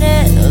 you'll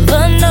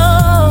never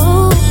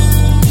know.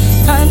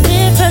 I'm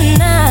different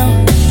now.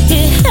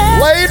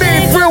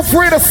 Ladies, feel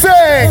free to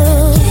sing.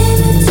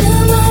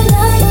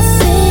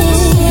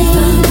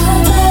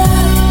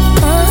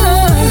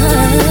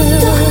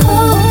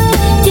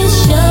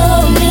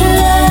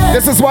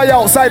 This is why you're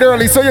outside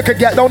early, so you can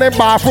get down in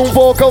bathroom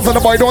vocals and the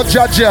boy don't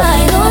judge you.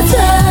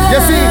 You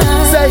see?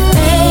 Say,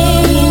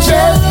 angel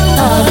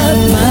of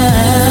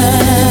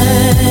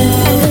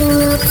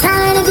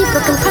Tired of you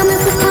broken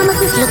promises.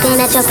 Looking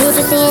at your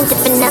pages, seeing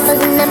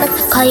different numbers.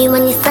 Call you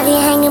when you're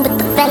studying, hanging with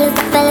the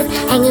fellas.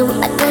 Hanging with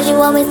my girls, you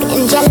always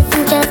getting jealous.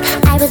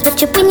 I was with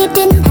you when you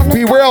didn't have no.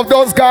 beware of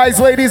those guys,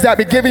 ladies, that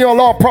be giving you a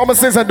lot of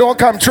promises and don't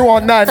come true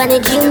on none. But you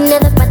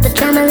never brought the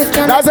drama.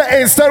 That's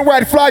an instant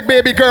red flag,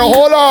 baby girl.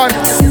 Hold on.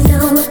 You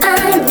know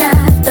I'm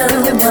not the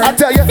one. I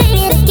tell you. Say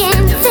it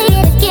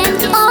again.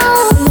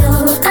 Oh, no,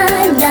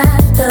 I'm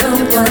not the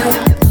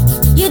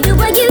one. You do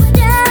what you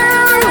don't.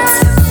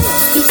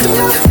 You do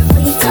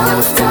what you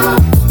don't.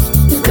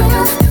 You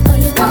will or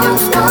you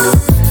won't.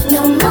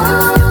 No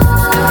more.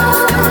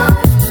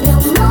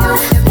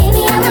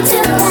 Baby, I'm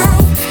too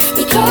right.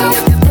 You can't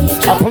or you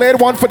can't. I played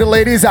one for the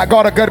ladies that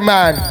got a good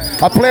man.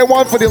 I play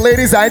one for the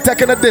ladies that ain't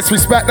taking a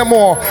disrespect no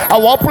more. I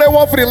want to play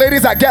one for the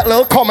ladies that get a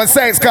little common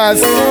sense,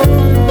 cause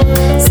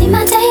See,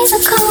 my days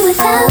are cold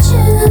without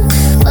you,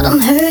 but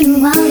I'm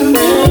hurting while I'm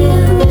with you.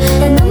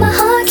 And though my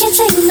heart can't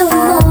take no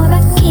more,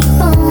 I keep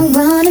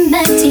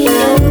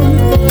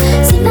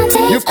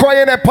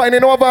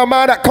finding over a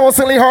man that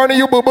constantly horny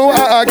you, boo boo.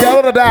 Get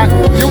out of that.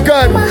 You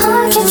good.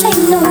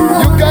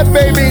 You good,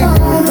 baby.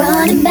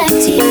 Running back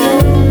to you.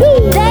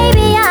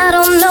 Baby, I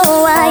don't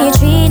know why you're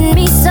treating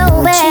me so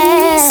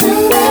bad.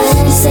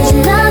 You said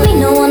you love me,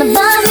 no one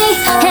above me,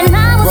 and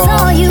I was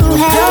all you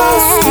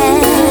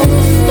had.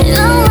 You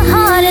know my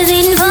heart is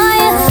beating for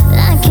you,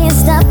 I can't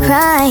stop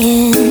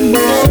crying.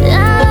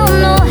 I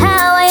don't know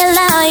how I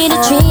allow you to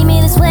treat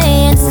me this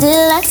way, and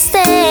still I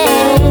stay.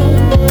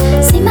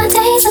 See, my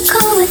days are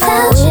cold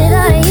without you,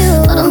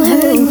 but I'm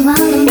hurting while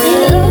I'm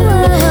with you.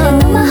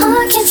 And my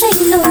heart can't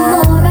take no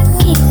more, I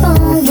keep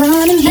on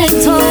running back to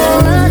you.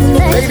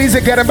 Ladies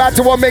are getting back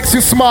to what makes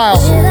you smile.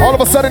 All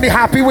of a sudden the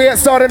happy way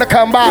it's starting to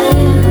come back.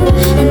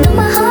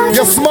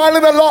 You're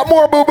smiling a lot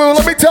more, boo boo.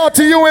 Let me talk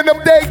to you in the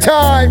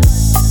daytime.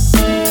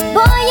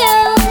 Boy,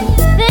 you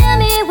fill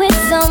me with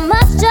so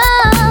much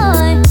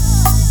joy.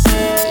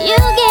 You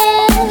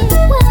get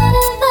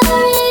whatever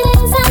it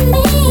is I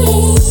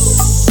need.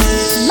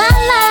 My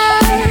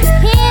love,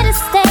 here to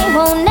stay,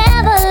 won't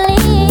never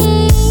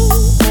leave.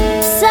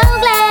 So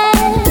glad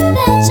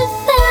that you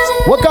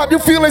found it. What got you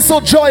feeling so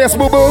joyous,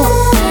 boo boo?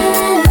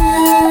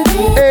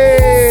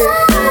 Hey,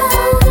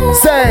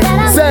 say,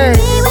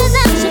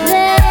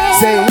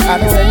 I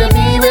don't want to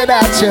be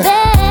without you.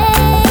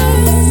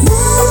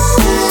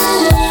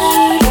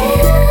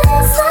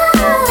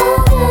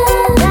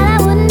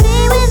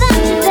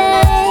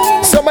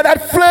 Some of that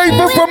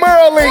flavor from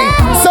early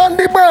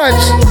Sunday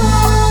brunch.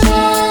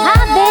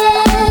 I've been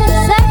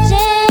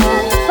searching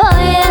for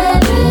you.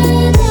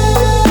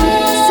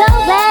 So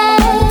glad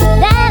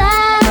that I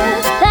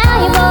found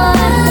you, boy.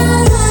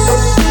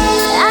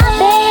 I've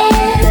been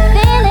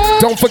feeling.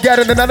 Don't forget,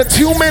 in another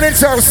 2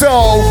 minutes or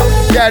so,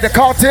 yeah, the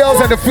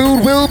cocktails and the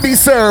food will be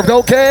served,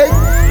 okay?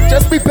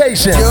 Just be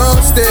patient. Your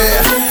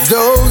stare,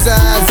 those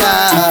eyes.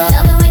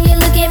 Tell me when you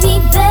look at me,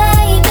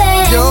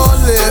 baby. Your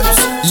lips,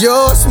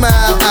 your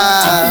smile.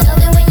 Tell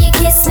me when you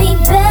kiss me,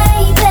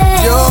 baby.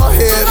 Your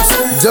hips,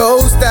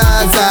 those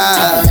thighs.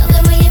 Tell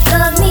me when you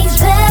hug me,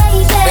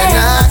 baby. And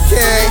I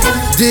can't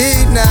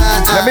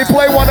deny. Let me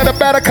play one of the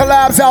better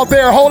collabs out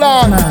there. Hold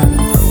on.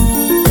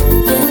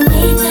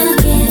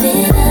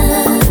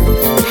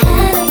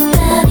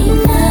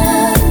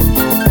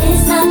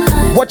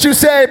 What you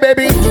say,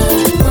 baby? Think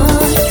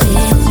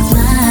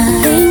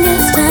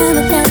it's time I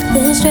got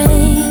this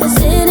straight.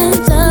 Sitting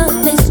talk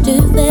face to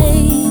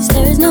face.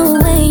 There is no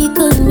way you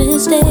could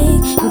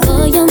mistake. And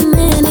for your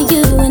man, are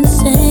you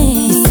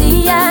insane? You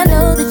see, I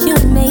know that you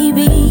may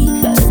be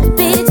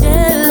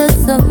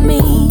jealous of me,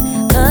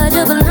 but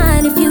you're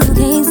blind if you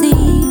can't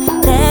see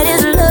that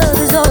his love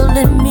is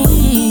holding me.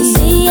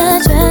 See, I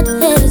tried to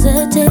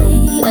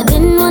hesitate. I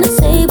didn't want to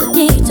say what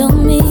you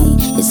told me.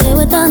 You said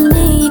without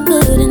me you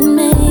couldn't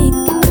make.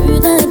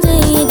 The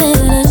day that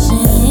I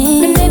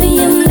shame. And maybe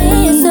you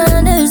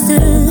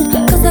misunderstood,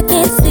 cause I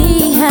can't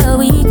see how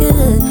we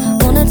could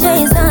wanna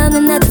chase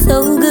something that's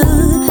so good.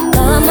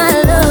 All my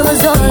love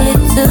was all it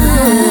took.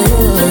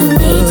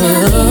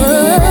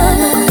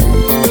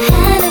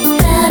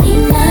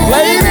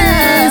 Ladies,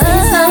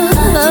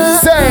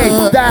 say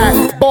that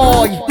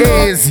boy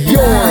is yours.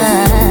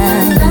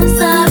 I'm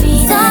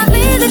sorry that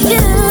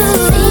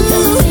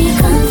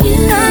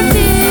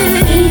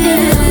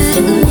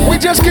We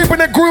just keeping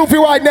it groovy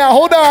right now.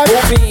 Hold on.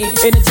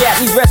 In a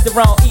Japanese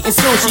restaurant, eating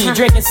sushi,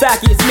 drinking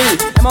sake, it's me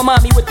and my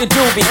mommy with the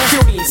doobie,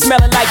 cutie,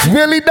 smelling like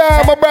really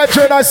down, my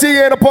brethren. I see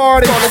you in a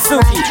party.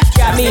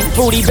 Got me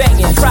booty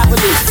banging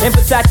properly in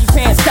Versace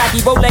pants,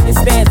 cocky, bow-legged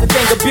stands, a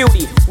thing of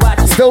beauty.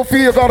 Still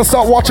feel you gotta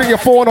start watching your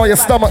phone on your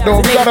stomach, though.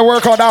 You gotta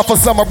work on that for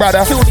summer,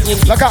 brother.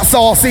 Look out,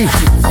 saucy.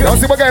 You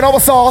see we're getting over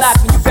sauce.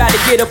 You gotta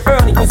get up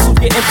early when you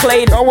getting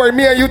played. Don't worry,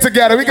 me and you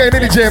together. We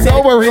getting in the gym.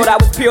 Don't worry.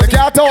 The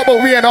can't talk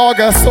about we in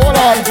August. Hold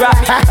on.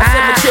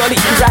 Maturely,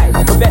 you right,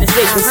 but better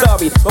safe than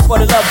sorry. Before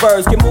the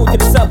lovebirds can move to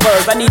the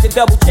suburbs, I need to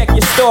double check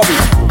your story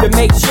to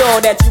make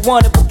sure that you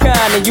one of a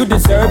kind and you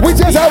deserve. We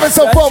just having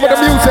some fun with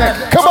the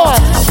music. Come on.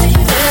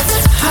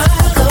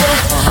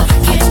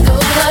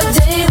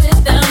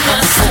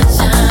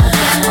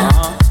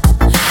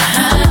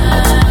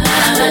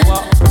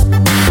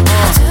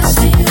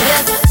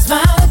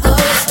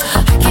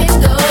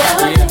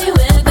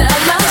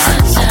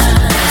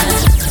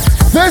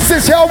 This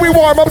is how we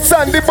warm up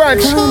Sunday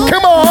brunch.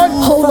 Come on.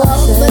 Hold up,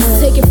 let's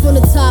take it from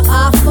the top.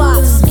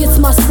 I-Fox gets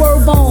my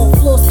swerve on.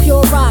 Floors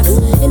pure rocks.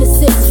 In the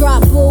 6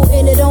 drop, boo,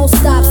 and it don't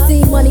stop.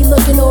 See money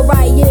looking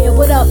alright, yeah.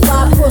 What up,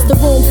 Bob? Across the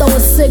room throwing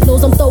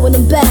signals, I'm throwing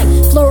them back.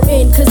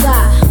 Flirting, cause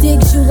I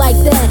digs you like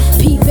that.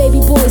 Pete baby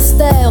boy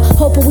style.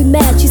 Hoping we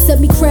match. He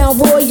said me crown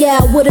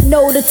royale with a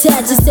note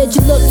attached. He said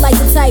you look like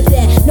the type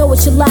that know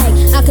what you like.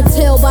 I could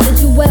tell by the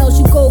jewels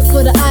you go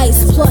for the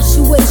ice. Plus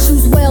you wear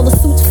shoes well, the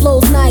suit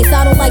flows nice.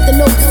 I don't like the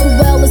notes too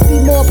well, let's be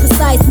more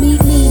precise.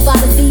 Meet me by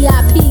the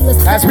VIP.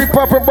 As we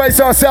pump and brace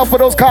ourselves for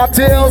those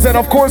cocktails and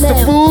of course the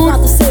food,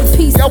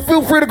 yo,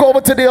 feel free to go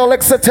over to the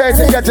Elixir tent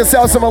and get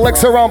yourself some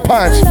Elixir on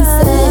punch.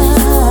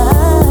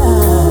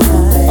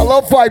 I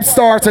love Vibe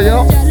Starter,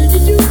 yo.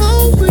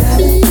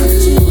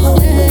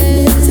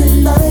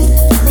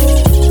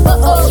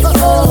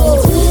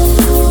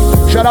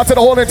 Shout out to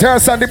the whole entire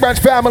Sunday Branch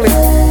family.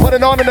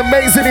 Putting on an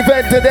amazing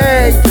event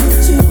today.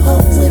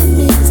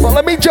 But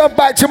let me jump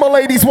back to my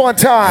ladies one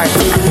time.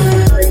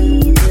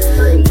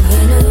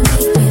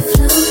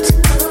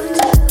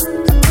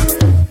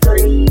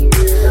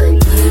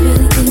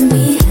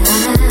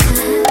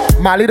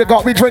 My leader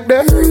got me drink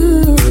there.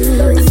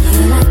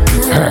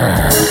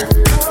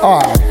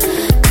 Alright.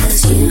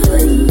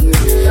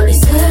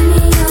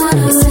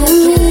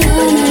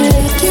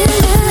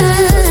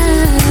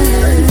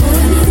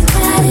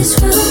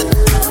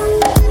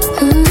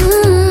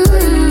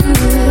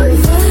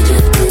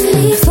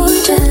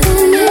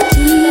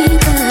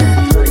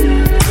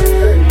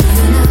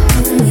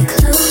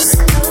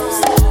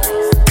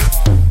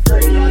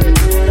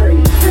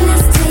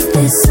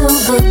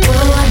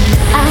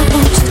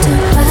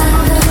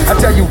 I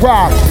tell you,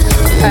 rock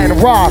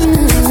and rock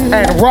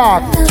and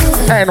rock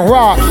and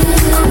rock.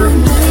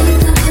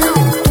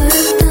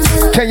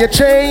 Can you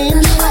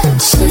change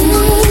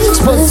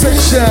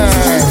position?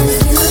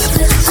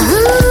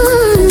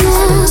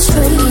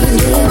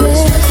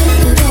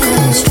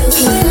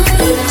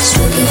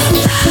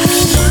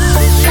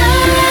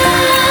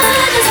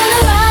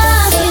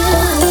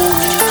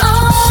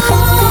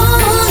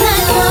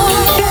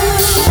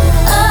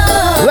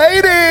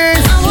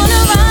 Ladies,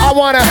 I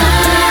wanna.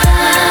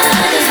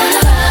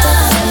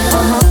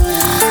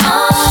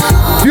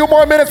 Few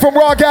more minutes from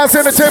Raw Gas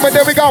Entertainment,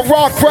 then we got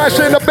Rock Fresh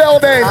in the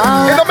building.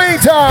 In the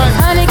meantime,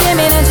 honey came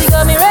in and she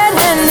got me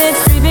red-handed,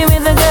 creepy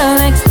with the girl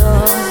next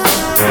door.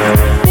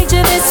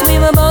 Picture this, we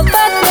were both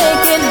butt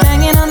naked,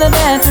 banging on the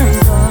bathroom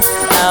floor.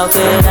 How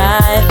could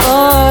I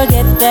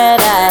forget that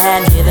I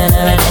had given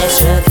her an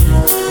extra key?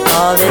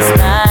 All this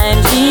time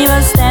she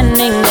was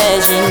standing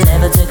there, she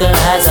never took her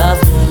eyes off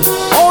me.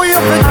 Oh, you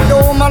think the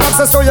woman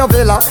access to your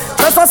villa?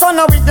 Trespass on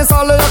a weakness,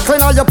 all of your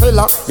clean on your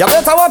pillar. You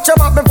better watch your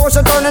back before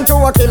she turn into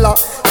a killer.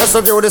 Just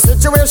review the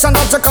situation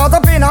that you call the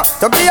pinner.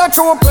 To be a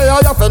true player,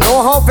 you have to know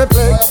how to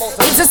play.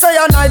 If she say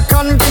a night,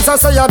 convince her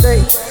say a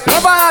day.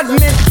 Never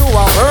admit to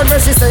a word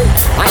that she say.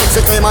 And if she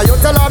claim her, you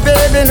tell her,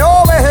 baby,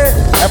 no way.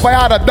 If I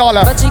had $1,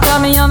 but she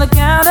caught me on the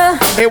counter.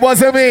 It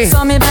wasn't me.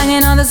 Saw me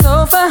banging on the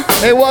sofa.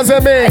 It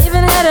wasn't me. I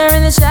even had her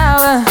in the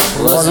shower.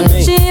 Wasn't me.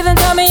 She even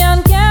caught me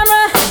on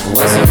camera.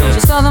 Wasn't me.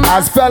 She saw them.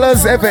 As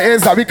fellas, if it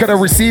is that we could have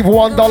received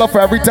 $1 for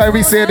every time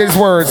we say these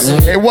words,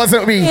 it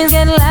wasn't me.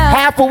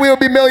 Half of we'll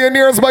be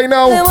millionaires by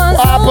now. What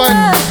happened?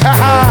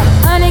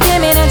 Honey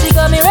came in and she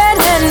got me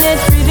red-handed,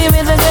 creepy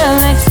with the girl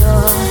next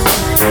door.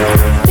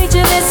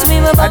 Picture this, we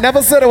were. I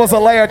never said it was a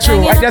lie or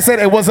true. I just said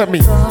it wasn't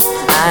me.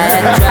 I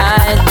had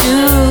tried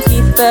to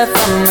keep her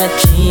from what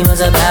she was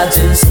about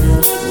to see.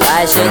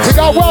 Why should we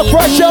got Rock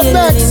Fresh up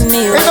next. In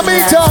the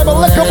meantime, a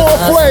little more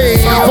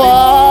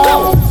flavor.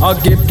 I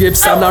give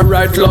gifts and I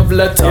write love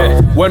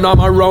letter. When I'm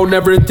around,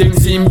 everything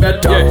seems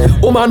better.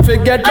 Woman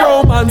forget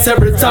romance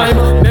every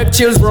time. Make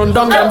chills run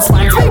down them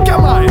spines. Take your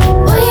mind.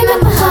 Boy, you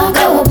make my heart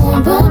go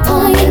boom, boom,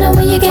 boom. You know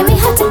when you get me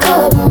hot to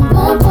go boom,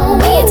 boom, boom.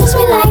 When you touch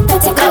me like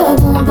that to go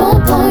boom,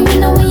 boom, boom. You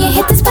know when you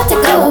hit the spot to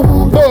go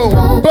boom,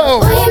 boom, boom.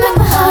 Boy, you make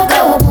my heart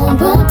go boom,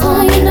 boom,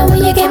 boom. You know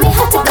when you get me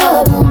hot to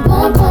go boom,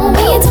 boom, boom.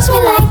 When you touch me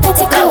like that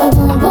to go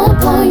boom, boom,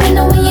 boom. You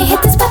know when you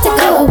hit the spot to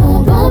go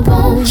boom, boom,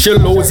 boom. She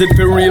lose it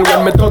for real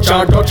when me touch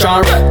her.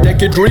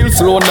 Take it real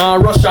slow now,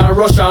 rush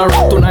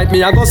her. Tonight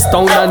me I go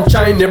stone and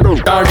shiny bro.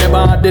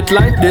 Never had it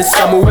like this,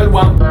 Samuel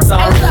wants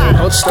her.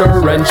 Touched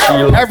her and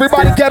she'll.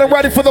 Everybody getting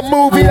ready for the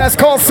movie that's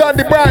called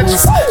Sunday Branch.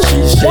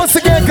 Once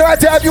again, glad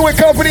to have you in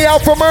company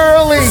out from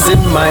early. In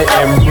my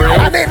embrace.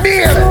 And it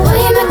near.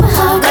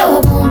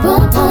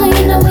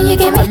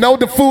 I know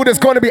the food is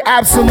going to be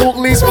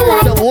absolutely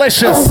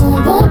delicious.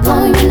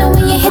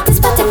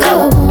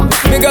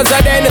 Because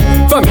I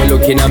then, from you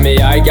looking at me,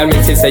 I can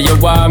me say you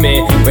want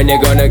me. When you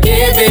gonna give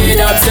it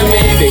up to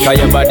me? Because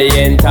your body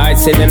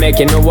enticing me,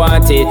 making me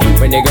want it.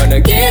 When you gonna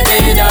give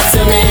it up to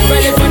me?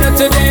 Well, if not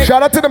today.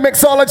 Shout out to the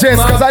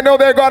mixologists, because I know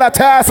they got a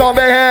task on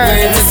their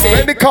hands.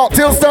 When the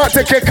cocktails start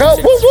to kick up,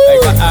 woo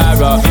woo.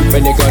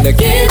 When you gonna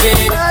give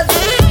it up?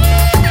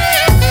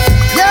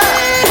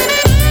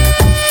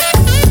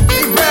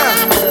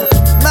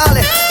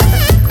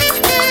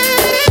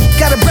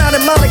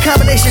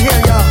 Combination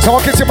here, y'all.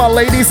 Talking to my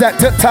ladies that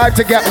took time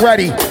to get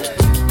ready.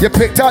 You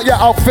picked out your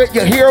outfit,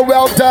 your hair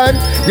well done.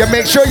 You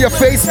make sure your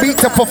face beat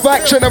to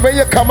perfection, and when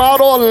you come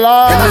out all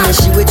live.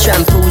 She with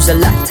shampoos a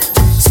lot.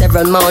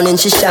 Several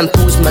mornings she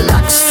shampoos my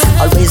locks.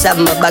 Always have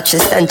my back, she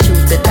stand true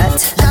to that.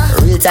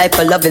 Real type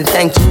of loving,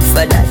 thank you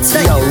for that.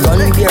 Yo, run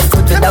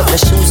barefoot without the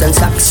shoes and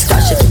socks.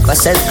 Cause she keep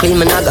herself clean,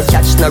 man, I got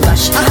catch no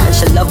rush. And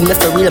she love me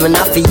for real, man,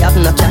 I feel have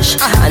no cash.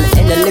 And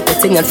any little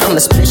thing and from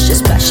a splish, she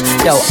splash.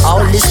 Yo,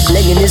 all this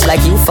blinging is like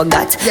you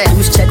forgot.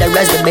 Use cheddar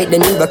as the bait,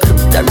 then you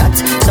recruit the rat.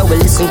 So we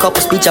listen couple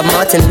speech of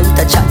Martin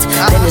Luther chat.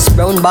 Dennis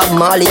Brown, Bob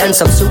Marley and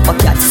some super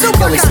cats.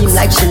 Yo, it seem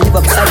like she live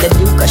upside the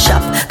Duke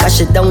shop. Cause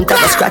she don't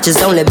have a scratch, it's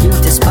only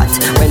beauty spot.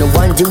 When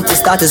one duty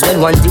start is when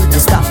one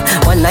duty stop.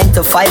 1 9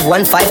 to 5,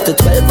 1 5 to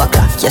 12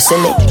 o'clock. You see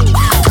me?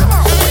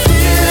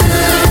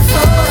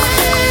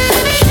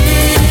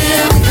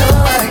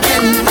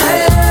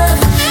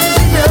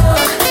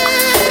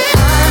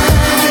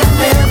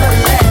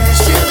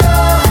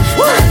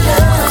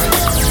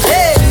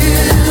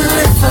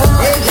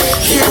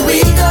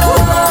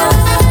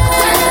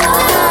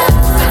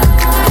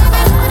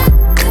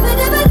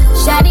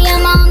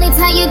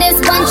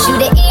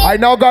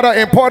 now got an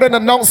important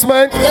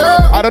announcement.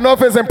 I don't know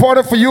if it's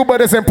important for you,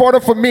 but it's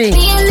important for me.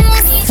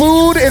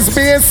 Food is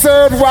being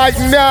served right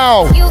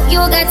now.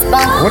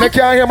 When I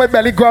can't hear my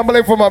belly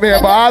grumbling from up here,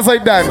 but as I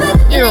done,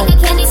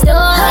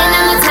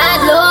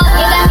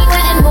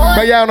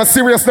 but yeah, on a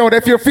serious note,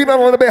 if you're feeling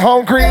a little bit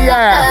hungry,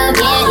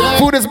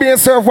 food is being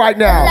served right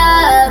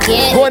now.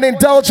 Go and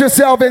indulge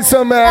yourself in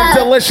some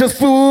delicious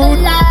food,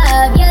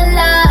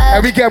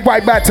 and we get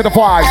right back to the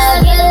vibes.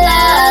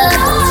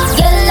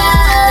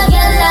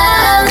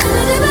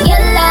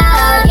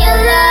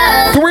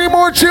 Three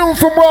more tunes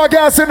from Raw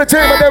Gas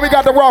Entertainment, then we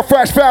got the Raw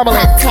Fresh family.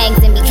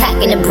 Tags and be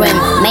cocking the brim.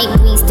 Make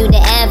breeze through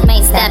the Ave,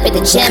 might stop at the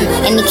gym.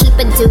 And he keep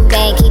a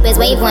do-bag, keep his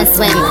wave on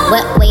swim.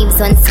 What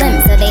waves on swim,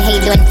 so they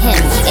hate on him.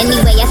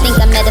 Anyway, I think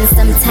I met him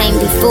sometime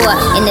before,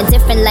 in a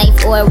different life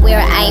or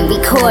where I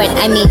record.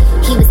 I mean,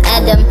 he was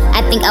Adam,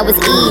 I think I was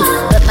Eve.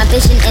 But my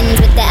vision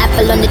ends with the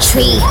apple on the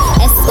tree.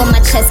 S on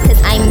my chest, cause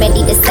I'm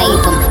ready to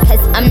save him.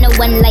 Cause I'm the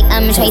one like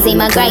I'm Tracy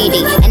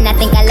McGrady. And I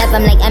think I love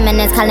him like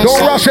Eminem's Colin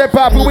Don't rush it,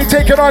 Papa, we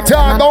taking our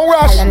time, don't rush.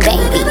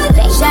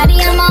 Shawty,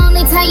 I'ma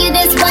only tell you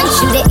this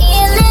once, you the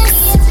illest.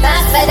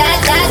 Back for that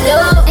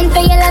dope. And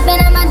for your loving,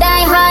 I'ma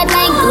die hard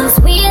like Bruce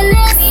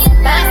Willis.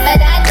 Back for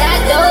that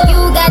dope. You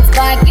got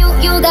spark, you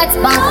got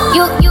spunk,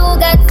 you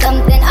got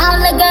something all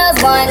the girls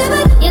want.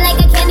 You like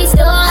a candy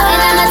store,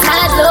 and I'm a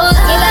top lord.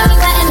 You got me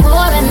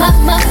wanting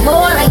more and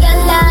more. Your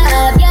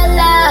love,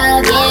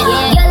 yeah.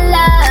 Your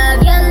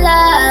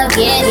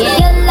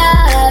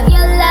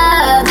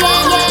love,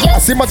 yeah. I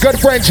see my good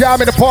friend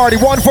Jam in the party,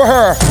 one for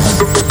her.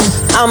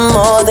 I'm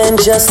more than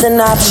just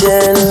an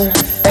option.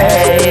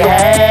 Hey,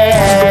 hey,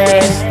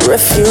 hey.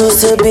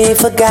 Refuse to be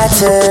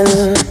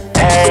forgotten.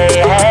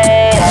 Hey,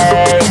 hey,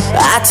 hey.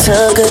 I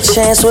took a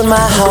chance with my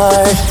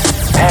heart.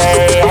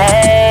 Hey,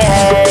 hey,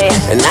 hey.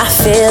 And I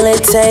feel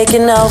it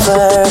taking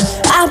over.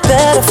 I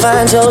better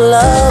find your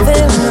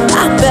loving.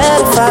 I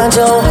better find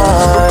your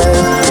heart.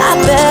 I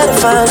better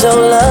find your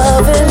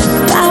loving.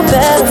 I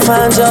better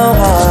find your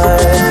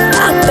heart.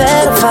 I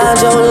better find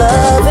your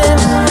loving.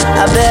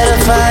 I better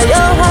find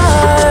your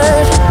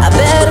heart. I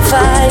better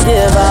find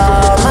give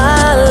all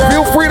my love.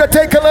 Feel free to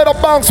take a little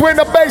bounce when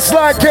the bass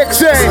line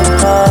kicks in.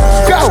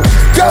 Go.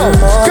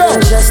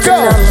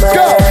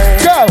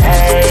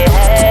 Hey,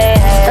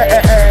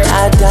 hey, hey.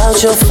 I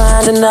doubt you'll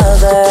find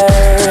another.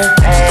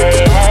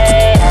 Hey,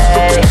 hey,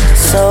 hey.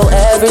 So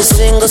every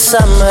single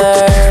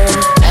summer.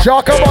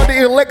 Y'all come on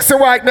the elixir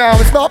right now.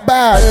 It's not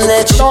bad.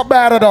 It's not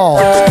bad at all.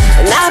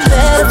 And I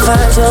better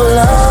find your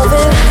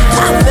loving.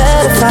 I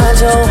better find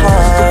your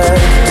heart.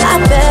 I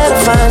better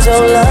find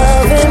your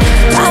loving.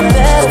 I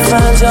better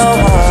find your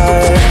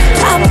heart.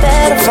 I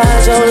better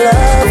find your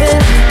loving.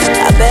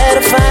 I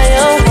better find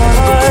your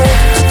heart.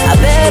 I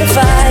better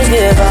find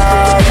give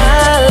all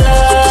my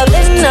love.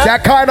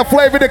 That kind of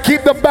flavor to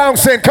keep them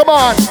bouncing. Come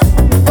on.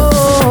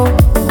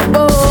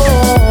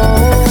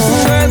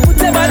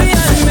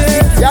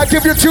 Yeah, I'll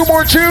give you two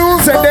more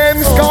tunes and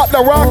then Scott the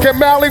Rock and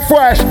Mally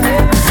Fresh.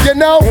 You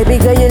know? Baby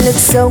girl, you look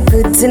so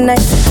good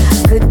tonight.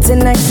 Good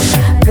tonight.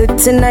 Good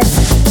tonight.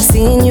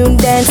 Seeing you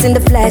dance in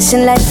the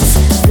flashing lights.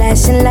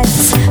 Flashing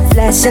lights.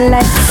 Flashing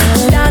lights.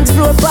 Dance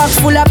floor box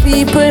full of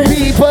people.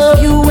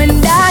 You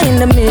and I in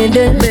the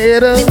middle.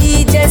 The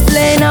DJ's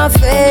playing our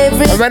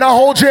favorite. And then I'll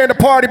hold you in the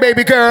party,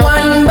 baby girl.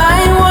 One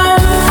by one,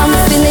 I'm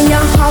feeling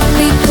your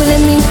heartbeat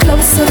pulling me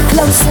closer,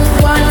 closer.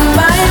 One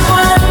by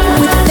one,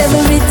 with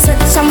every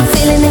touch I'm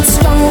feeling it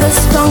stronger,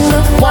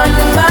 stronger. One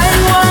by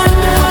one,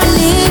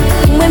 believe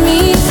with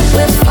me,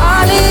 we're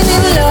falling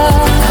in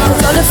love.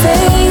 'Cause all the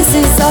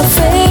faces are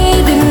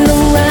fading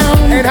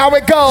around. And how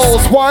it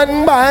goes,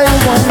 one by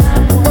one.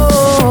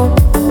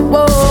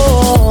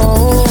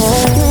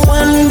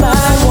 One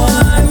by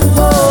one.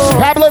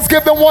 Pop, let's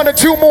give them one or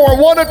two more.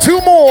 One or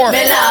two more.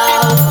 Hey.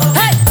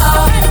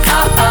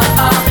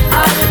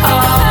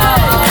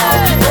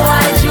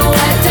 Why'd you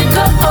have to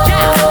go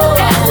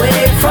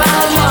away from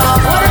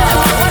home?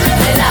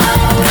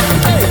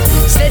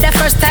 Say the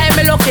first time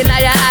me look in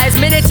your eyes,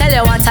 me they tell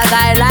you what a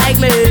guy like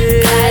me.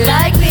 I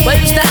like me. We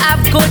used to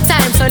have good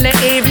times on the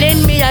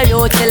evening, me and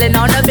you chilling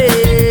on the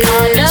bed.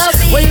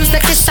 We used to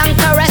kiss and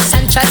caress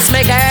and trust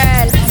me,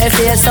 girl. It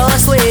feels so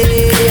sweet.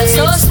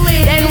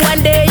 Then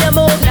one day you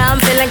move, now I'm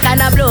feeling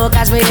kinda blue,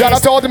 'cause we shout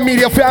out to all the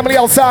media family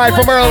outside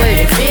from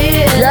early.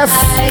 Yes.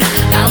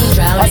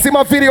 I see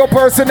my video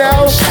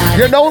personnel.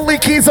 Your only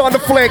keys on the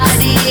flicks.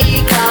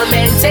 Come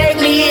and take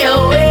me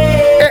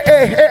away.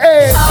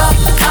 Hey.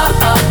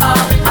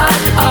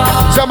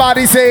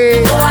 Somebody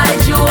say,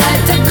 why'd you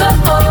have to go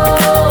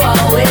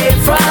away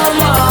from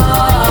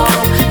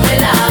home? Me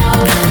love.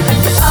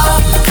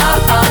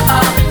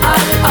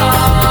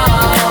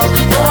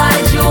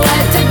 Why'd you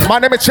have to go My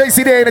name is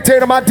Tracy the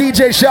Entertainer, my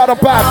DJ shout out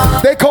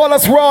back. They call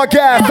us Raw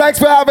Gas. Thanks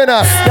for having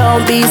us.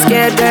 Don't be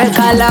scared, girl,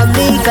 call on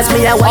me, cause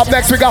me I watch. Up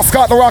next we got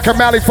Scott the Rock and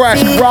Mally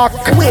Fresh. Rock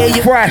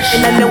Fresh.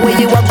 And the way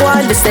you are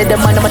going, they said the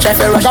man I'm trying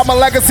to rush. Got my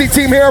legacy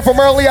team here from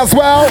early as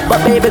well.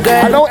 But baby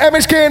girl, I know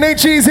MHK and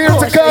HG's here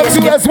to come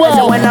too as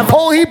well.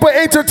 Whole heap of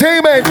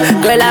entertainment.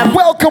 Girl,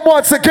 welcome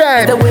once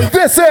again.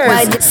 This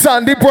is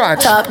Sunday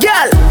Brunch. I'm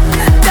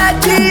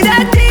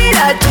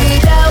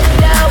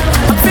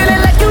feeling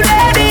like you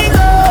let it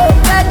go.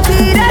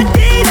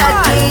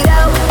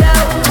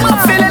 I'm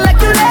feeling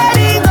like you let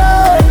it go.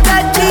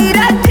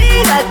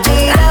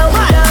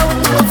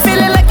 I'm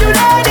feeling like you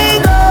let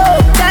it go.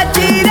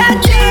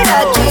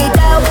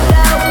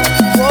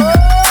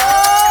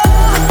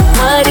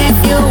 What if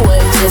you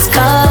would just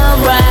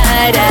come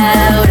right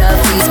out of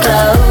these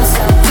clothes?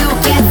 You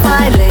can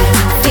finally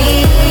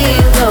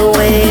feel the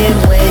wind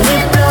when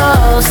it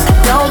blows.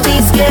 Don't be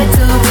scared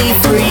to be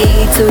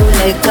free, to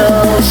let go,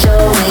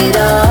 show it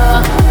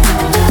all.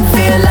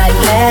 Feel like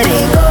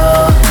letting go.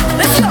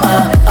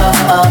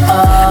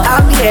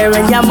 I'm here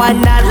and your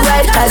man not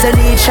right, cause I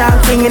need Sean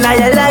King in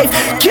your life.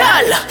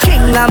 Girl,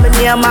 King,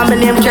 I'm my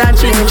name can't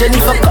change. And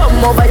if I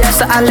come over here,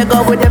 so I'll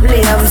go with them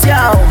limbs,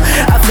 yo.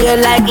 I feel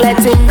like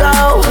letting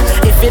go.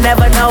 If you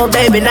never know,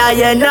 baby, now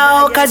you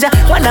know. Cause you're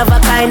one of a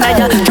kind,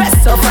 and you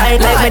dress so fine.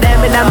 Like me,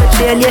 them in my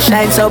chain, you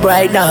shine so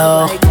bright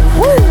now. I'm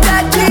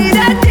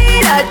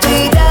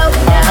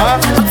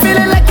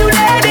feeling like you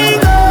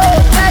letting go.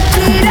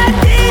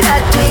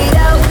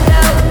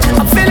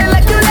 I'm feeling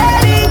like you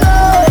letting go.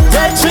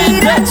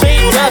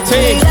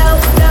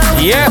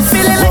 Yes. I'm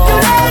feeling like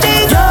you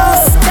letting go.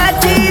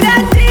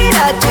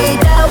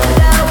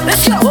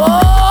 Let's go.